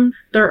assigned to them.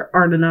 There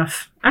aren't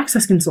enough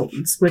access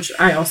consultants, which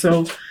I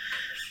also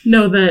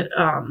know that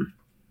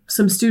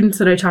some students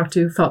that I talked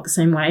to felt the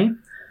same way.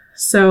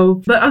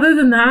 So, but other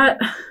than that,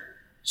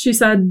 she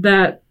said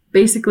that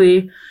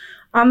basically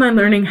online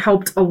learning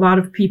helped a lot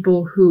of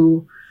people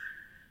who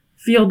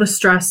feel the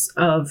stress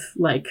of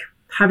like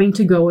having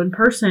to go in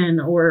person,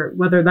 or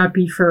whether that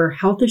be for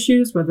health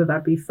issues, whether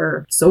that be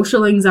for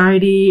social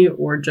anxiety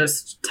or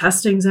just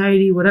test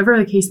anxiety, whatever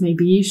the case may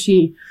be.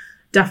 She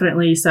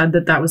definitely said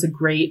that that was a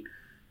great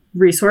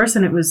resource,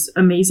 and it was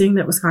amazing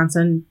that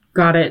Wisconsin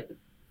got it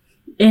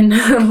in,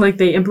 like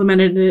they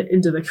implemented it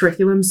into the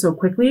curriculum so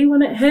quickly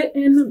when it hit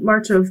in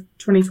March of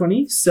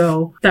 2020.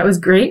 So that was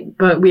great,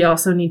 but we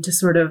also need to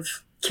sort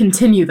of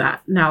continue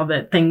that now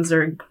that things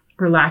are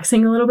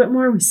relaxing a little bit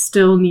more. We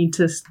still need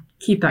to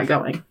keep that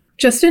going.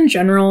 Just in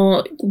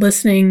general,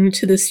 listening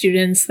to the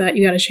students that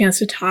you got a chance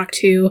to talk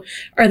to,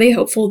 are they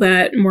hopeful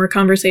that more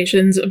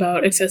conversations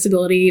about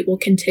accessibility will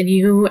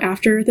continue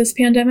after this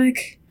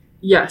pandemic?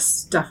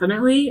 Yes,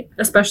 definitely.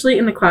 Especially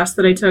in the class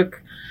that I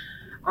took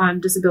on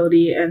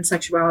disability and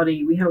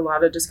sexuality, we had a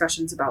lot of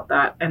discussions about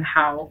that and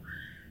how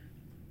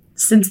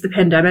since the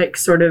pandemic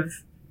sort of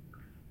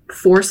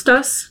forced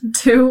us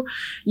to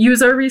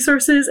use our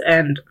resources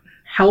and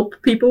help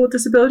people with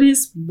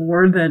disabilities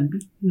more than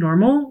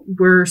normal,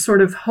 we're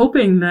sort of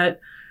hoping that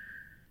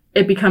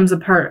it becomes a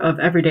part of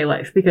everyday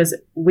life because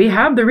we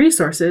have the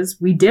resources.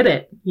 We did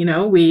it. You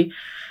know, we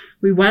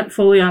went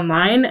fully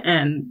online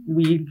and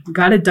we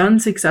got it done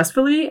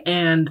successfully,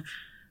 and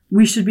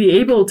we should be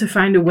able to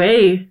find a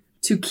way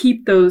to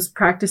keep those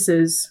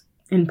practices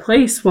in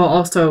place while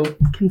also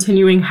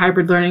continuing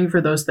hybrid learning for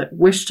those that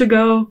wish to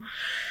go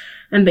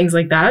and things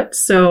like that.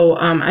 So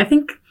I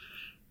think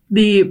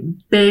the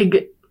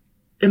big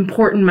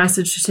important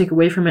message to take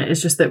away from it is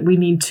just that we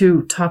need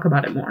to talk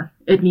about it more.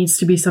 It needs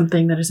to be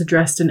something that is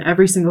addressed in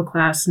every single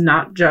class,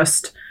 not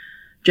just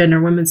gender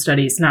and women's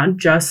studies, not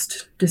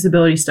just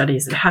disability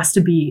studies. It has to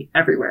be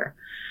everywhere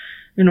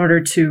in order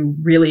to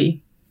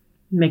really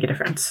make a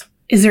difference.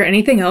 Is there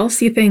anything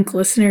else you think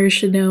listeners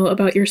should know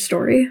about your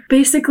story?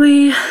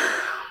 Basically,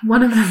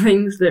 one of the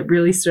things that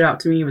really stood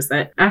out to me was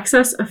that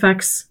access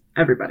affects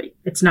everybody.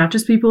 It's not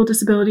just people with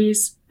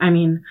disabilities. I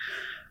mean,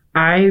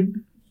 I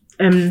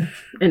am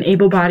an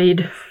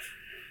able-bodied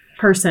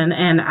person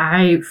and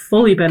I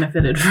fully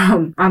benefited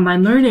from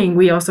online learning.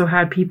 We also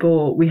had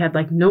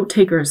like note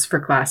takers for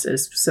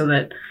classes so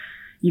that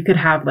you could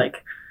have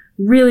like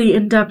really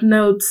in-depth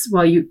notes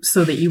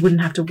so that you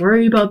wouldn't have to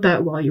worry about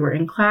that while you were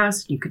in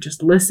class. You could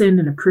just listen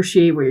and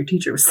appreciate what your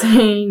teacher was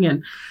saying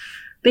and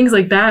things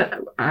like that.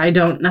 I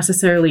don't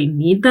necessarily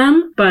need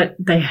them, but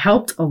they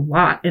helped a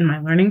lot in my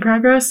learning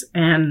progress.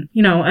 And,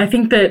 you know, I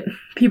think that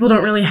people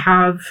don't really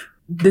have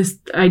this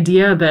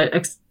idea that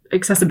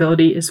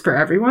accessibility is for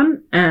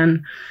everyone.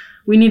 And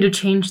we need to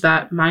change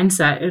that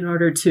mindset in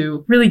order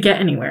to really get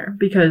anywhere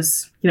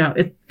because, you know,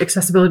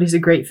 accessibility is a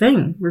great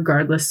thing,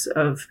 regardless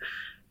of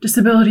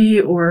disability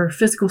or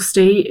physical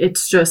state.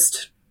 It's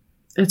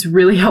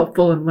really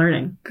helpful in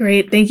learning.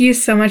 Great. Thank you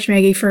so much,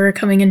 Maggie, for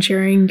coming and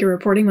sharing your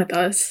reporting with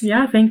us.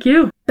 Yeah, thank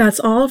you.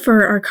 That's all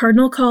for our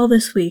Cardinal Call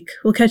this week.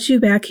 We'll catch you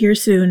back here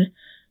soon.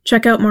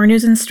 Check out more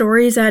news and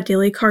stories at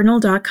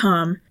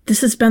dailycardinal.com.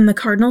 This has been the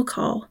Cardinal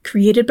Call,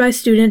 created by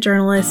student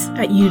journalists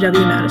at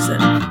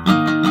UW-Madison.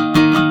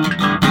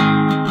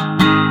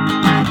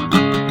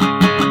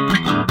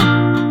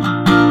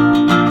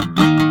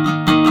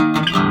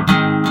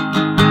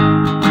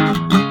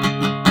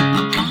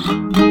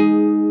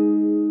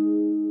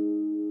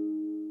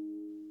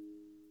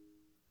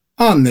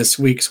 On this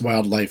week's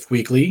Wildlife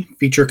Weekly,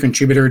 feature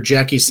contributor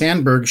Jackie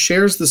Sandberg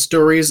shares the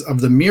stories of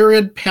the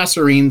myriad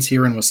passerines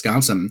here in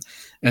Wisconsin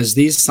as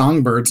these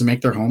songbirds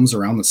make their homes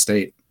around the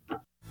state.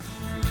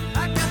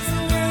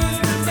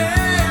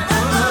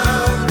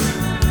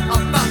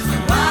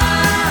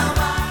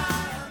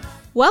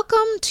 Welcome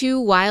to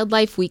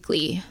Wildlife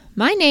Weekly.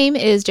 My name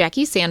is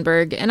Jackie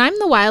Sandberg, and I'm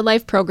the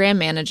Wildlife Program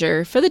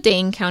Manager for the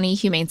Dane County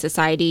Humane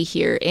Society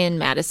here in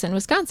Madison,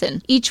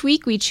 Wisconsin. Each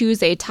week, we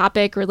choose a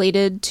topic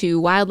related to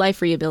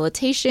wildlife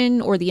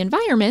rehabilitation or the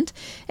environment,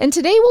 and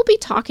today we'll be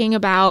talking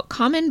about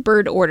common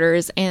bird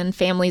orders and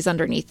families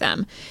underneath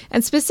them.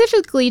 And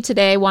specifically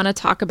today, I want to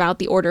talk about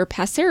the order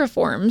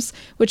Passeriformes,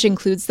 which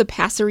includes the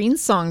passerine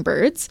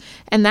songbirds,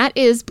 and that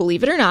is,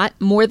 believe it or not,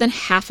 more than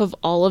half of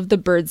all of the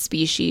bird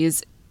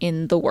species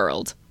in the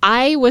world.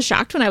 I was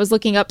shocked when I was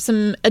looking up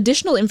some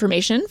additional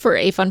information for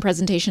a fun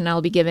presentation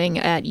I'll be giving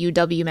at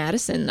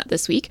UW-Madison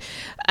this week.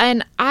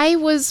 And I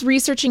was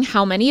researching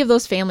how many of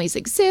those families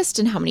exist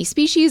and how many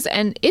species,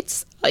 and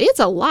it's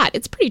a lot.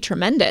 It's pretty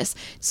tremendous.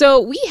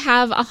 So we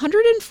have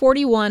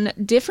 141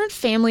 different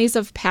families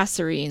of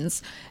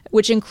passerines,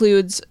 which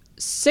includes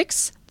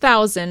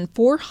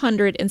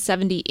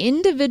 6,470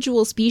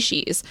 individual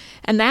species,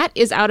 and that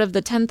is out of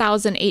the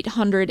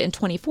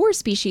 10,824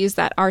 species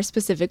that are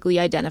specifically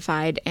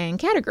identified and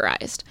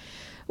categorized.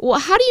 Well,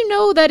 how do you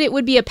know that it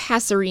would be a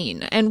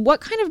passerine? And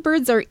what kind of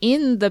birds are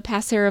in the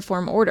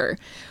Passeriform order?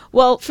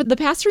 Well, for the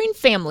passerine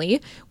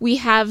family, we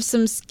have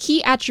some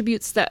key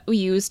attributes that we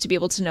use to be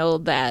able to know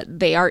that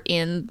they are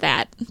in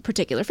that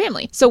particular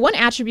family. So one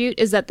attribute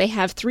is that they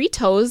have 3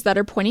 toes that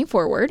are pointing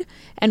forward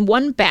and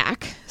 1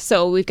 back.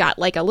 So we've got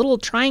like a little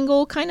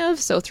triangle kind of,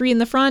 so 3 in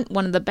the front,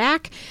 1 in the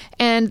back,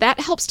 and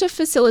that helps to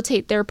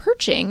facilitate their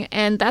perching,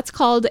 and that's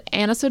called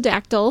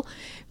anisodactyl,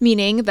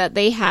 meaning that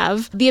they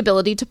have the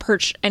ability to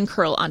perch and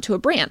curl onto a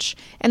branch.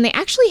 And they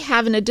actually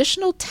have an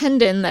additional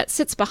tendon that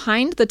sits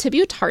behind the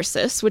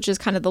tibiotarsus, which is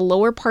kind of the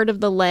lower part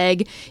of the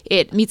leg.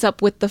 It meets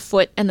up with the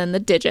foot and then the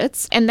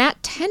digits. And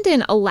that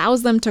tendon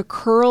allows them to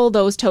curl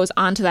those toes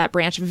onto that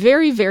branch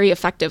very, very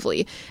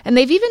effectively. And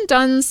they've even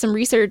done some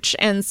research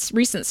and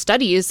recent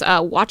studies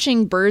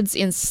watching birds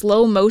in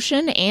slow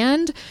motion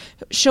and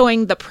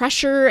showing the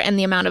pressure and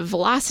the amount of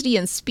velocity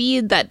and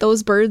speed that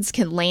those birds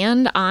can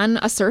land on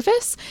a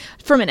surface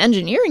from an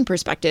engineering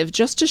perspective,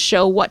 just to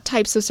show what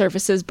types of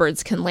surfaces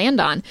birds can land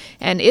on.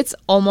 And it's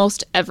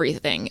almost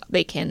everything.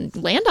 They can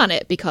land on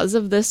it because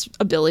of this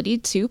ability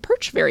to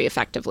perch very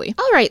effectively.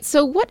 All right,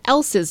 so what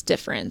else is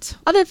different?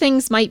 Other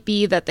things might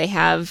be that they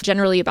have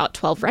generally about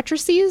 12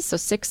 rectrices, so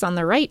 6 on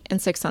the right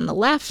and 6 on the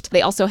left.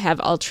 They also have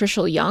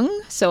altricial young.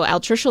 So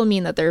altricial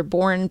mean that they're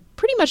born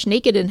pretty much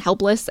naked and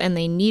helpless, and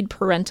they need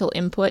parental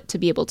input to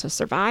be able to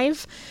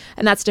survive.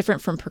 And that's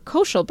different from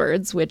precocial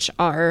birds, which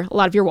are a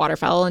lot of your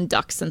waterfowl and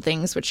ducks and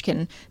things, which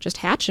can just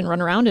hatch and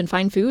run around and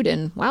find food,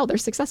 and wow, they're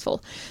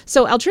successful.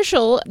 So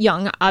altricial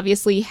young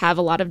obviously have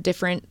a lot of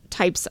different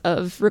types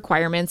of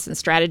requirements and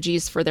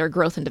strategies for their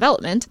growth and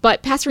development,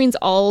 but passerines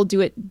all do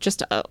it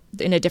just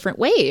in a different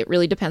way. It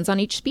really depends on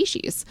each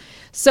species.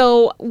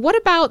 So what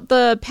about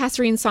the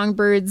passerine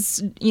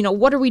songbirds?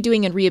 What are we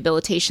doing in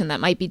rehabilitation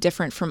that might be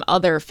different from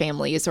other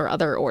families or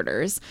other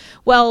orders?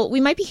 Well, we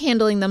might be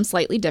handling them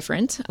slightly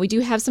different. We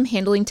do have some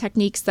handling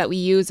techniques that we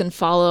use and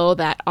follow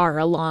that are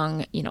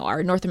along,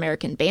 our North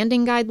American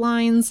banding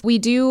guidelines. We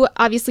do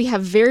obviously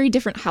have very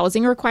different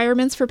housing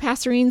requirements for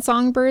passerine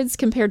songbirds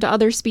compared to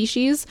other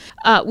species.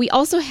 We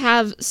also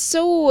have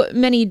so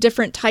many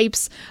different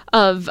types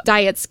of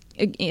diets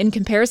in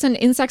comparison.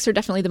 Insects are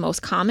definitely the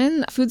most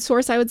common food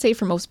source, I would say,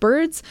 for most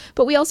birds,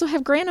 but we also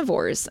have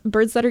granivores,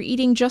 birds that are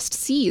eating just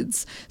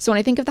seeds. So when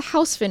I think of the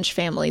housefinch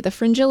family, the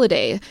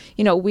Fringillidae,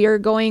 we are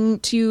going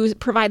to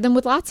provide them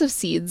with lots of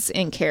seeds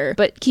in care,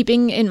 but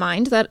keeping in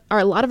mind that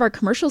a lot of our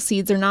commercial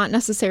seeds are not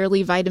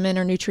necessarily vitamin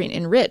or nutrient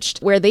enriched,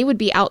 where they would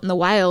be out in the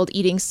wild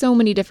eating so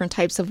many different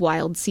types of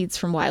wild seeds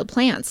from wild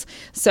plants.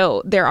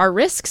 So there are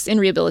risks in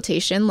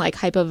rehabilitation like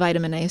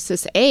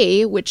hypovitaminosis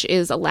A, which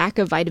is a lack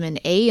of vitamin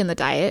A in the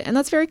diet, and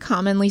that's very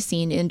commonly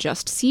seen in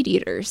just seed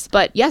eaters.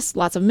 But yes,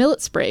 lots of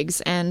millet sprigs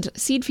and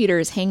seed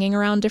feeders hanging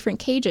around different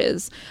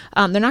cages.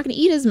 They're not going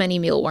to eat as many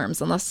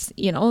mealworms unless,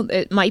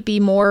 it might be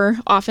more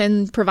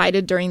often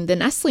provided during the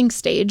nestling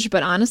stage,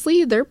 but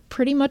honestly, they're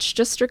pretty much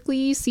just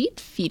strictly seed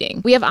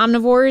feeding. We have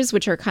omnivores,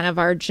 which are kind of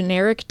our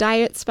generic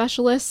diet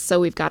specialists. So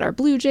we've got our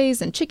blue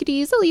jays and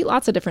chickadees. They'll eat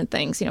lots of different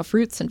things,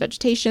 fruits and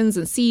vegetations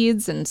and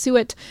seeds and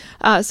suet.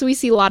 So we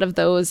see a lot of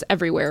those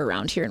everywhere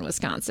around here in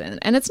Wisconsin.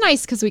 And it's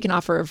nice because we can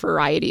offer a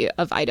variety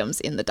of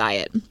items in the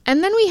diet.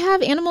 And then we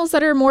have animals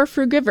that are more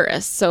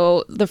frugivorous.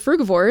 So the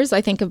frugivores, I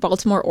think of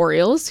Baltimore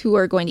Orioles, who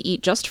are going to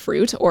eat just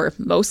fruit, or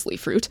mostly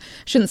fruit.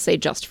 Shouldn't say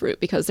just fruit,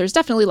 because there's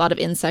definitely a lot of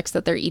insects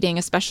that they're eating,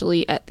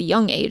 especially at the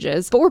young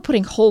ages. But we're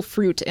putting whole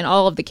fruit in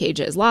all of the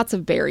cages, lots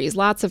of berries,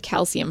 lots of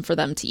calcium for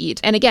them to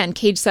eat. And again,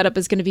 cage setup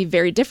is going to be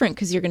very different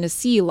because you're going to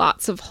see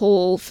lots of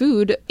whole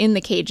food in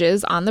the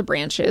cages, on the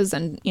branches,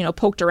 and,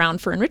 poked around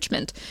for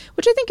enrichment,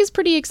 which I think is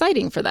pretty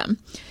exciting for them.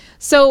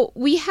 So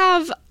we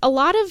have a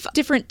lot of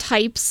different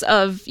types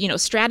of,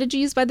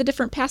 strategies by the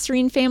different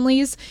passerine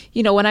families.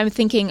 When I'm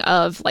thinking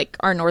of like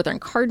our northern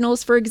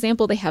cardinals, for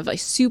example, they have a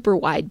super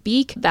wide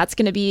beak. That's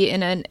going to be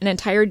in an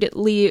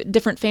entirely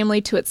different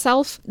family to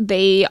itself.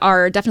 They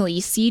are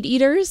definitely seed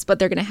eaters, but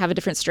they're going to have a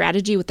different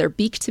strategy with their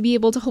beak to be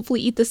able to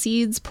hopefully eat the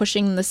seeds,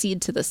 pushing the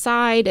seed to the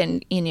side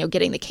and,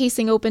 getting the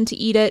casing open to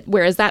eat it.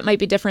 Whereas that might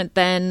be different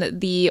than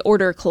the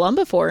order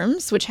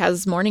Columbiformes, which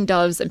has mourning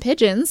doves and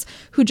pigeons,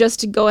 who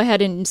just go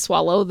ahead and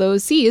swallow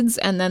those seeds,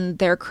 and then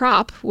their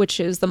crop, which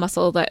is the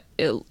muscle that,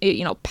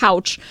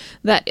 pouch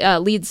that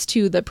leads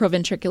to the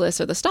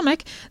proventriculus or the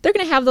stomach, they're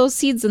going to have those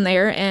seeds in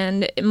there,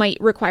 and it might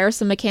require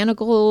some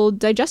mechanical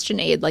digestion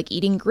aid, like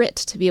eating grit,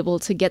 to be able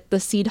to get the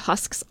seed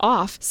husks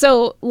off.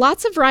 So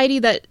lots of variety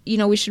that,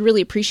 we should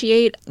really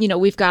appreciate.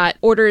 We've got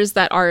orders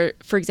that are,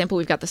 for example,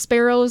 we've got the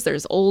sparrows,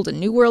 there's Old and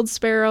New World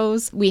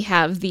sparrows, we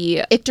have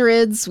the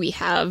icterids, we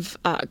have,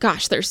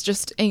 there's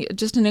just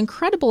an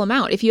incredible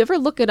amount. If you ever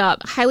look it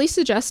up, highly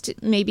suggest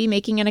maybe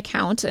making an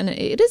account, and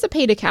it is a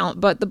paid account,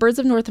 but the Birds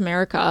of North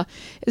America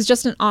is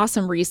just an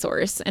awesome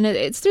resource, and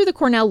it's through the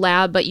Cornell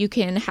lab, but you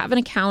can have an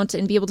account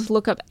and be able to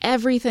look up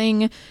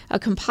everything, a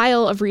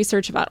compile of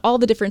research about all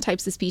the different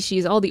types of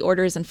species, all the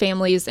orders and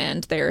families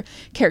and their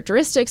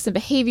characteristics and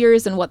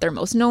behaviors and what they're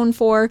most known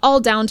for, all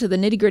down to the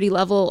nitty-gritty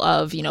level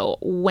of,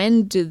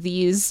 when do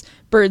these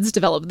birds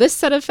develop this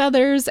set of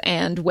feathers,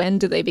 and when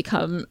do they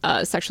become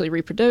sexually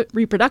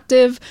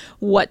reproductive?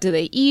 What do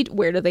they eat?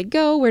 Where do they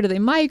go? Where do they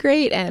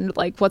migrate? And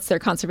like, what's their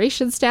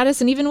conservation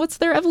status? And even what's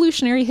their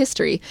evolutionary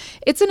history?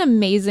 It's an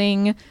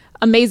amazing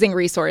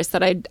resource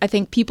that I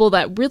think people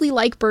that really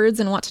like birds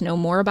and want to know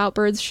more about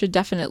birds should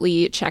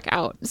definitely check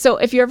out. So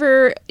if you're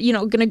ever,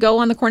 going to go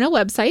on the Cornell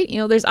website,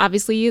 there's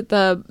obviously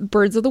the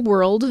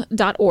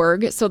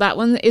birdsoftheworld.org. So that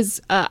one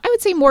is, I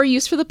would say, more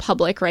used for the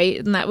public, right?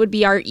 And that would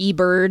be our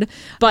eBird.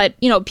 But,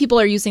 people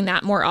are using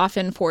that more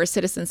often for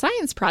citizen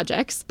science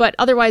projects. But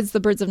otherwise, the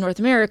Birds of North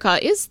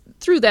America is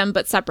through them,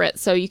 but separate.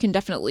 So you can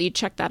definitely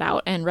check that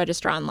out and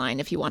register online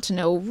if you want to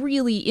know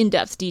really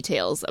in-depth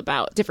details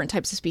about different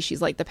types of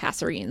species like the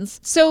passerines.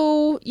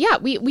 So yeah,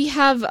 we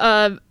have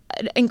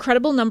an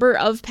incredible number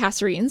of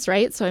passerines,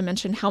 right? So I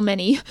mentioned how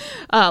many,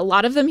 a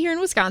lot of them here in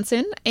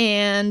Wisconsin,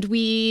 and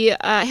we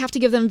have to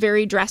give them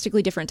very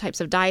drastically different types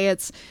of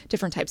diets,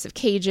 different types of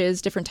cages,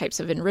 different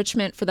types of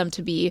enrichment for them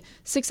to be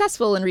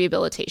successful in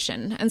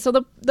rehabilitation. And so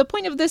the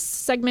point of this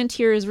segment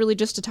here is really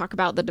just to talk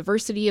about the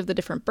diversity of the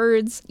different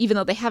birds. Even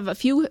though they have a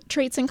few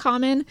traits in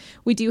common,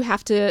 we do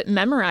have to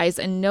memorize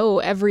and know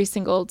every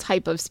single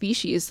type of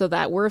species so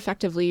that we're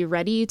effectively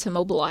ready to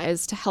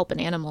mobilize to help an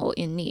animal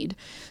in need.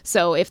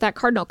 So if that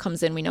cardinal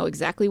comes in, we know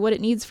exactly what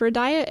it needs for a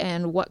diet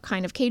and what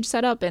kind of cage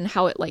setup and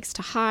how it likes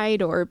to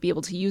hide or be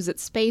able to use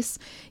its space,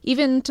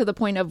 even to the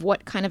point of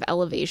what kind of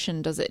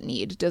elevation does it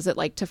need. Does it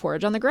like to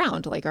forage on the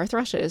ground like our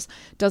thrushes?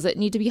 Does it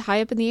need to be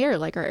high up in the air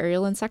like our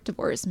aerial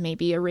insectivores?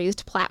 Maybe a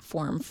raised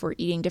platform for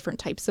eating different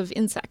types of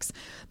insects,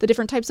 the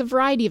different types of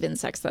variety of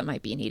insects that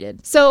might be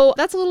needed. So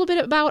that's a little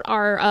bit about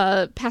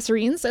our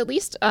passerines, at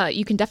least.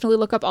 You can definitely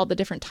look up all the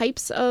different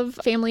types of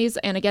families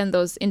and again,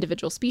 those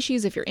individual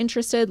species if you're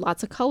interested.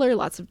 Lots of color,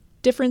 lots of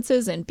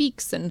differences in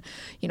beaks and,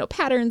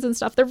 patterns and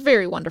stuff. They're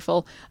very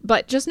wonderful.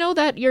 But just know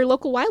that your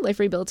local wildlife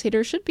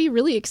rehabilitator should be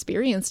really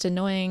experienced in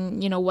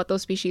knowing, what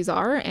those species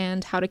are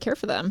and how to care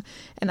for them.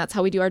 And that's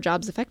how we do our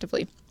jobs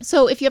effectively.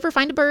 So if you ever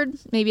find a bird,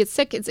 maybe it's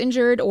sick, it's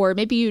injured, or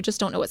maybe you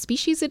just don't know what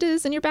species it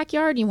is in your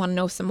backyard, you want to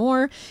know some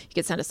more, you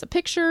can send us a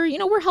picture.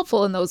 We're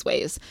helpful in those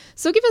ways.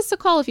 So give us a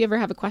call if you ever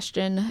have a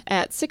question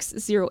at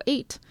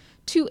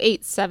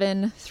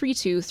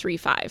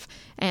 608-287-3235.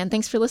 And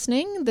thanks for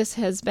listening. This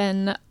has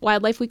been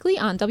Wildlife Weekly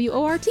on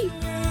WORT.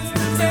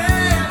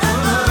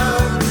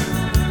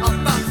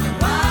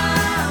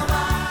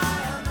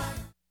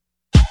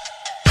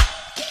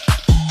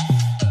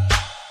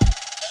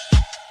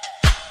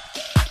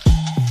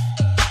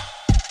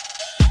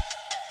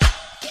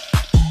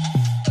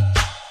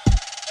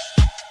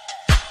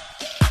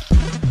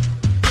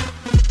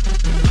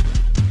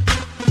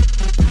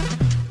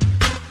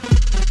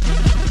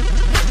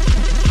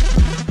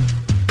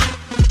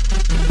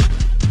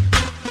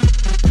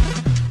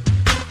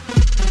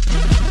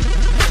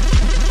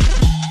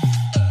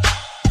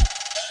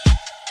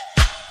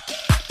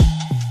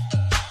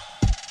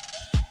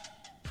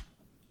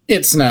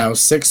 It's now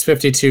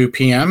 6:52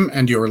 p.m.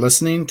 and you're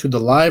listening to the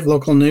live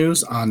local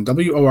news on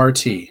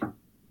WORT.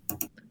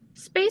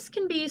 Space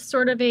can be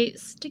sort of a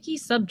sticky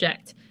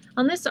subject.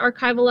 On this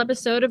archival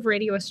episode of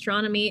Radio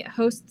Astronomy,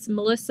 hosts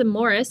Melissa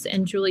Morris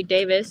and Julie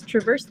Davis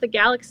traverse the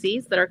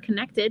galaxies that are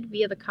connected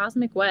via the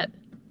cosmic web.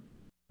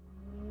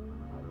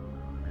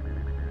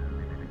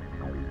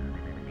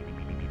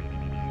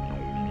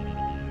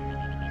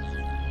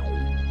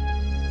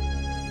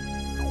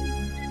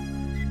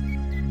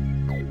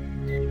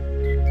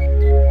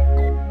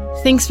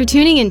 Thanks for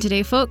tuning in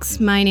today,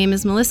 folks. My name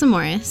is Melissa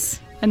Morris.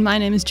 And my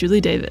name is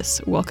Julie Davis.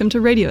 Welcome to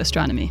Radio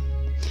Astronomy.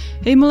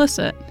 Hey,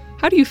 Melissa,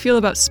 how do you feel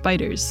about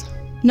spiders?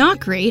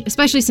 Not great,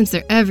 especially since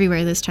they're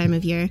everywhere this time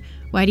of year.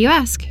 Why do you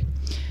ask?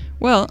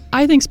 Well,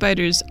 I think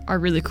spiders are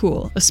really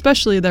cool,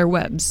 especially their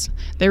webs.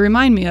 They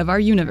remind me of our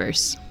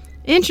universe.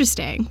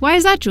 Interesting. Why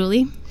is that,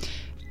 Julie?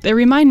 They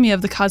remind me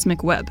of the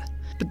cosmic web.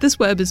 But this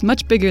web is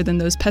much bigger than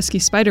those pesky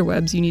spider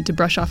webs you need to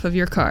brush off of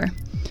your car.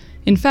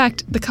 In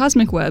fact, the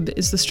cosmic web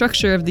is the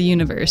structure of the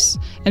universe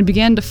and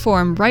began to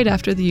form right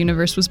after the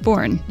universe was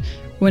born,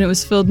 when it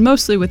was filled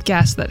mostly with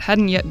gas that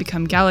hadn't yet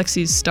become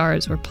galaxies,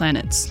 stars, or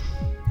planets.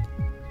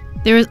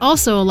 There is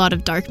also a lot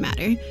of dark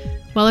matter.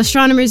 While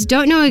astronomers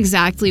don't know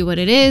exactly what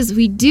it is,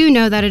 we do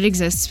know that it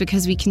exists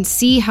because we can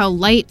see how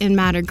light and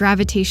matter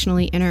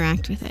gravitationally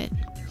interact with it.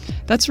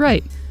 That's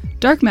right.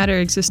 Dark matter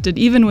existed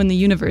even when the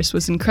universe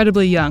was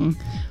incredibly young,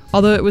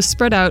 although it was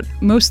spread out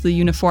mostly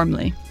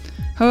uniformly.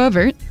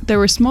 However, there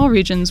were small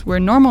regions where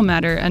normal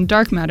matter and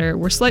dark matter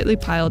were slightly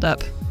piled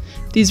up.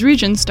 These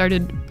regions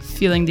started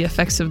feeling the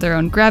effects of their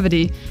own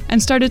gravity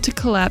and started to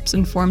collapse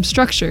and form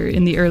structure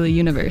in the early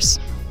universe.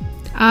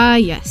 Ah,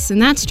 yes,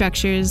 and that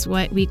structure is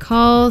what we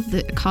call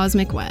the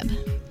cosmic web.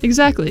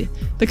 Exactly.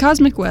 The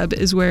cosmic web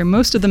is where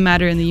most of the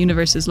matter in the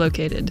universe is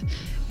located,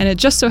 and it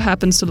just so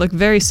happens to look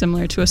very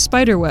similar to a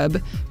spider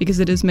web because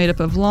it is made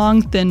up of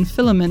long, thin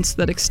filaments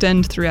that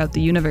extend throughout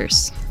the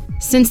universe.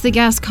 Since the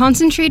gas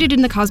concentrated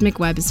in the cosmic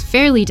web is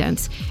fairly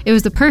dense, it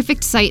was the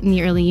perfect site in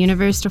the early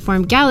universe to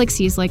form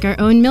galaxies like our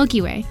own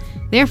Milky Way.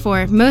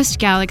 Therefore, most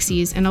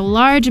galaxies and a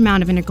large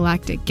amount of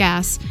intergalactic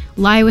gas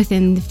lie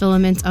within the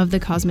filaments of the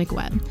cosmic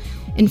web.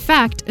 In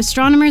fact,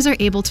 astronomers are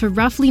able to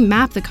roughly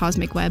map the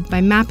cosmic web by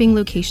mapping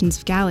locations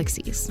of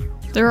galaxies.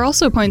 There are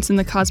also points in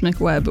the cosmic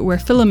web where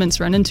filaments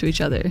run into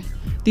each other.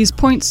 These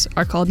points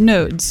are called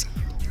nodes.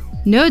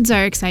 Nodes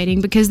are exciting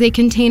because they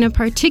contain a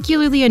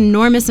particularly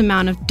enormous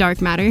amount of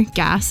dark matter,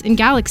 gas, and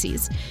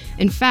galaxies.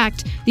 In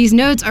fact, these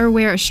nodes are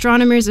where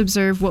astronomers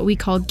observe what we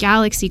call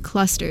galaxy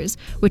clusters,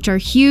 which are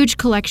huge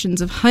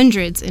collections of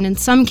hundreds and in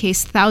some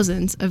cases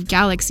thousands of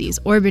galaxies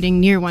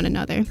orbiting near one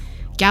another.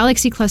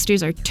 Galaxy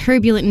clusters are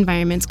turbulent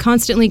environments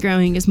constantly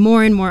growing as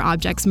more and more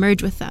objects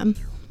merge with them.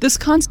 This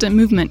constant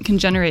movement can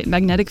generate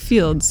magnetic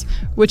fields,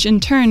 which in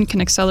turn can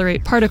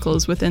accelerate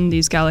particles within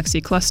these galaxy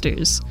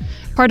clusters.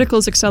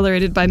 Particles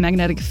accelerated by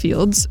magnetic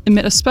fields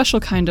emit a special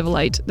kind of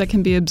light that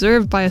can be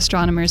observed by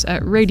astronomers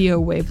at radio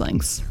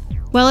wavelengths.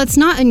 While it's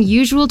not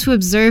unusual to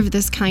observe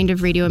this kind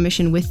of radio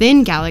emission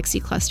within galaxy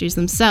clusters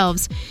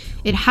themselves,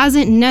 it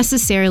hasn't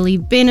necessarily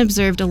been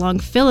observed along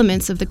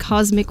filaments of the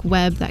cosmic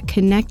web that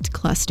connect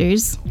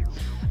clusters.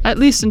 At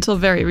least until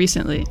very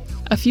recently.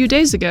 A few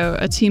days ago,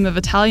 a team of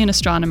Italian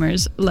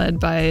astronomers, led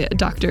by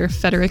Dr.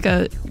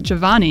 Federica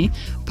Giovanni,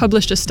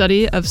 published a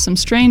study of some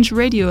strange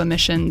radio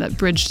emission that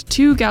bridged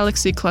two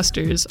galaxy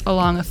clusters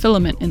along a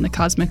filament in the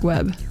cosmic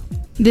web.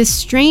 This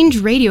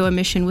strange radio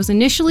emission was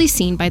initially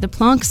seen by the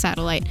Planck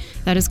satellite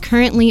that is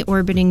currently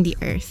orbiting the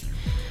Earth.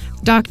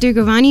 Dr.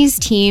 Giovanni's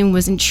team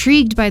was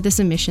intrigued by this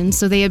emission,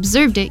 so they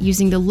observed it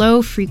using the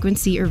Low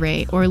Frequency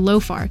Array, or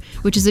LOFAR,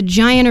 which is a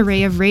giant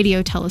array of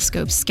radio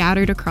telescopes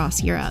scattered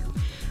across Europe.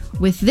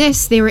 With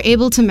this, they were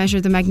able to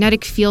measure the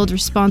magnetic field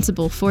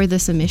responsible for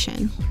this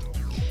emission.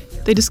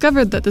 They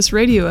discovered that this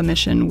radio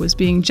emission was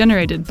being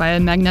generated by a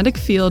magnetic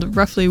field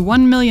roughly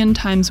 1 million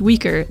times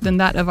weaker than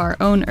that of our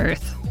own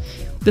Earth.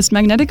 This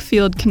magnetic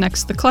field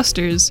connects the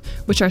clusters,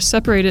 which are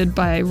separated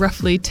by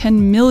roughly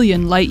 10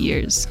 million light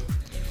years.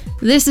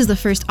 This is the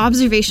first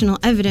observational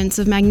evidence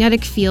of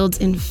magnetic fields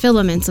in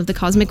filaments of the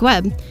cosmic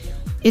web.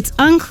 It's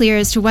unclear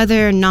as to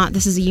whether or not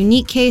this is a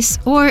unique case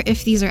or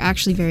if these are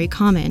actually very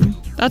common.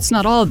 That's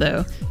not all,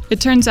 though.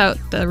 It turns out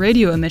the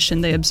radio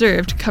emission they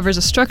observed covers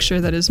a structure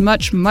that is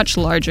much, much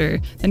larger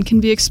than can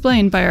be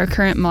explained by our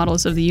current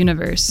models of the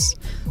universe.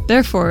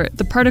 Therefore,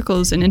 the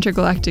particles in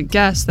intergalactic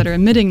gas that are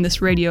emitting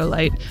this radio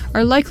light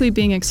are likely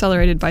being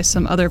accelerated by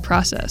some other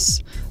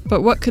process.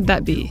 But what could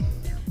that be?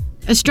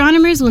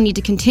 Astronomers will need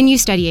to continue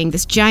studying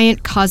this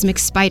giant cosmic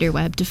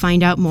spiderweb to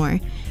find out more.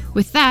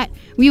 With that,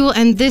 we will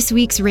end this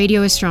week's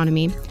Radio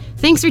Astronomy.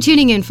 Thanks for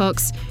tuning in,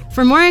 folks.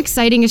 For more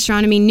exciting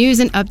astronomy news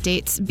and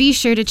updates, be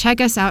sure to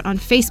check us out on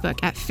Facebook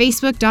at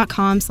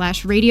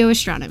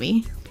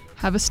facebook.com/radioastronomy.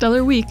 Have a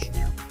stellar week.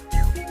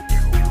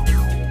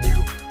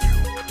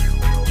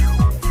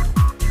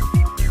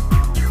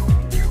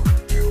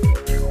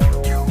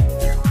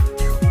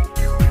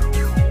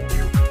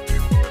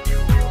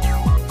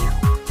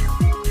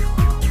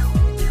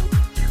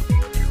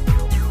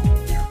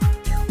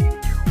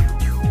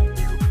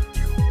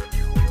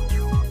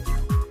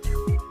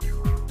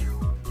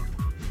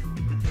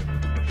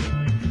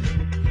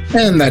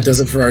 And that does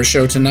it for our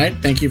show tonight.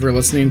 Thank you for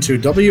listening to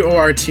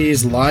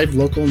WORT's live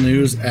local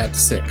news at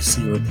 6.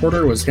 Your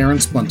reporter was Heron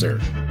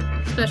Splinter.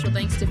 Special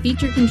thanks to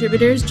feature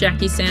contributors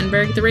Jackie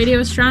Sandberg, the radio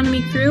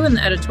astronomy crew, and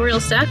the editorial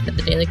staff at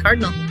the Daily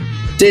Cardinal.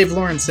 Dave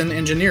Lawrenson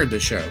engineered the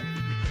show.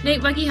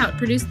 Nate Buckyhout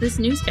produced this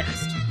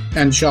newscast.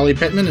 And Shelly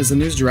Pittman is the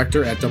news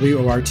director at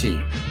WORT.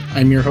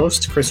 I'm your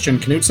host, Christian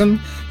Knutson.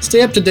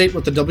 Stay up to date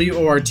with the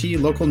WORT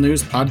Local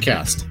News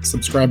Podcast.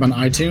 Subscribe on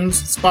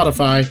iTunes,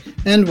 Spotify,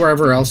 and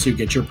wherever else you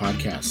get your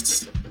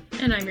podcasts.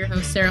 And I'm your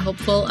host, Sarah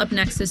Hopeful. Up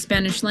next is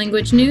Spanish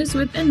language news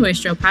with En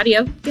Nuestro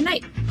Patio. Good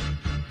night.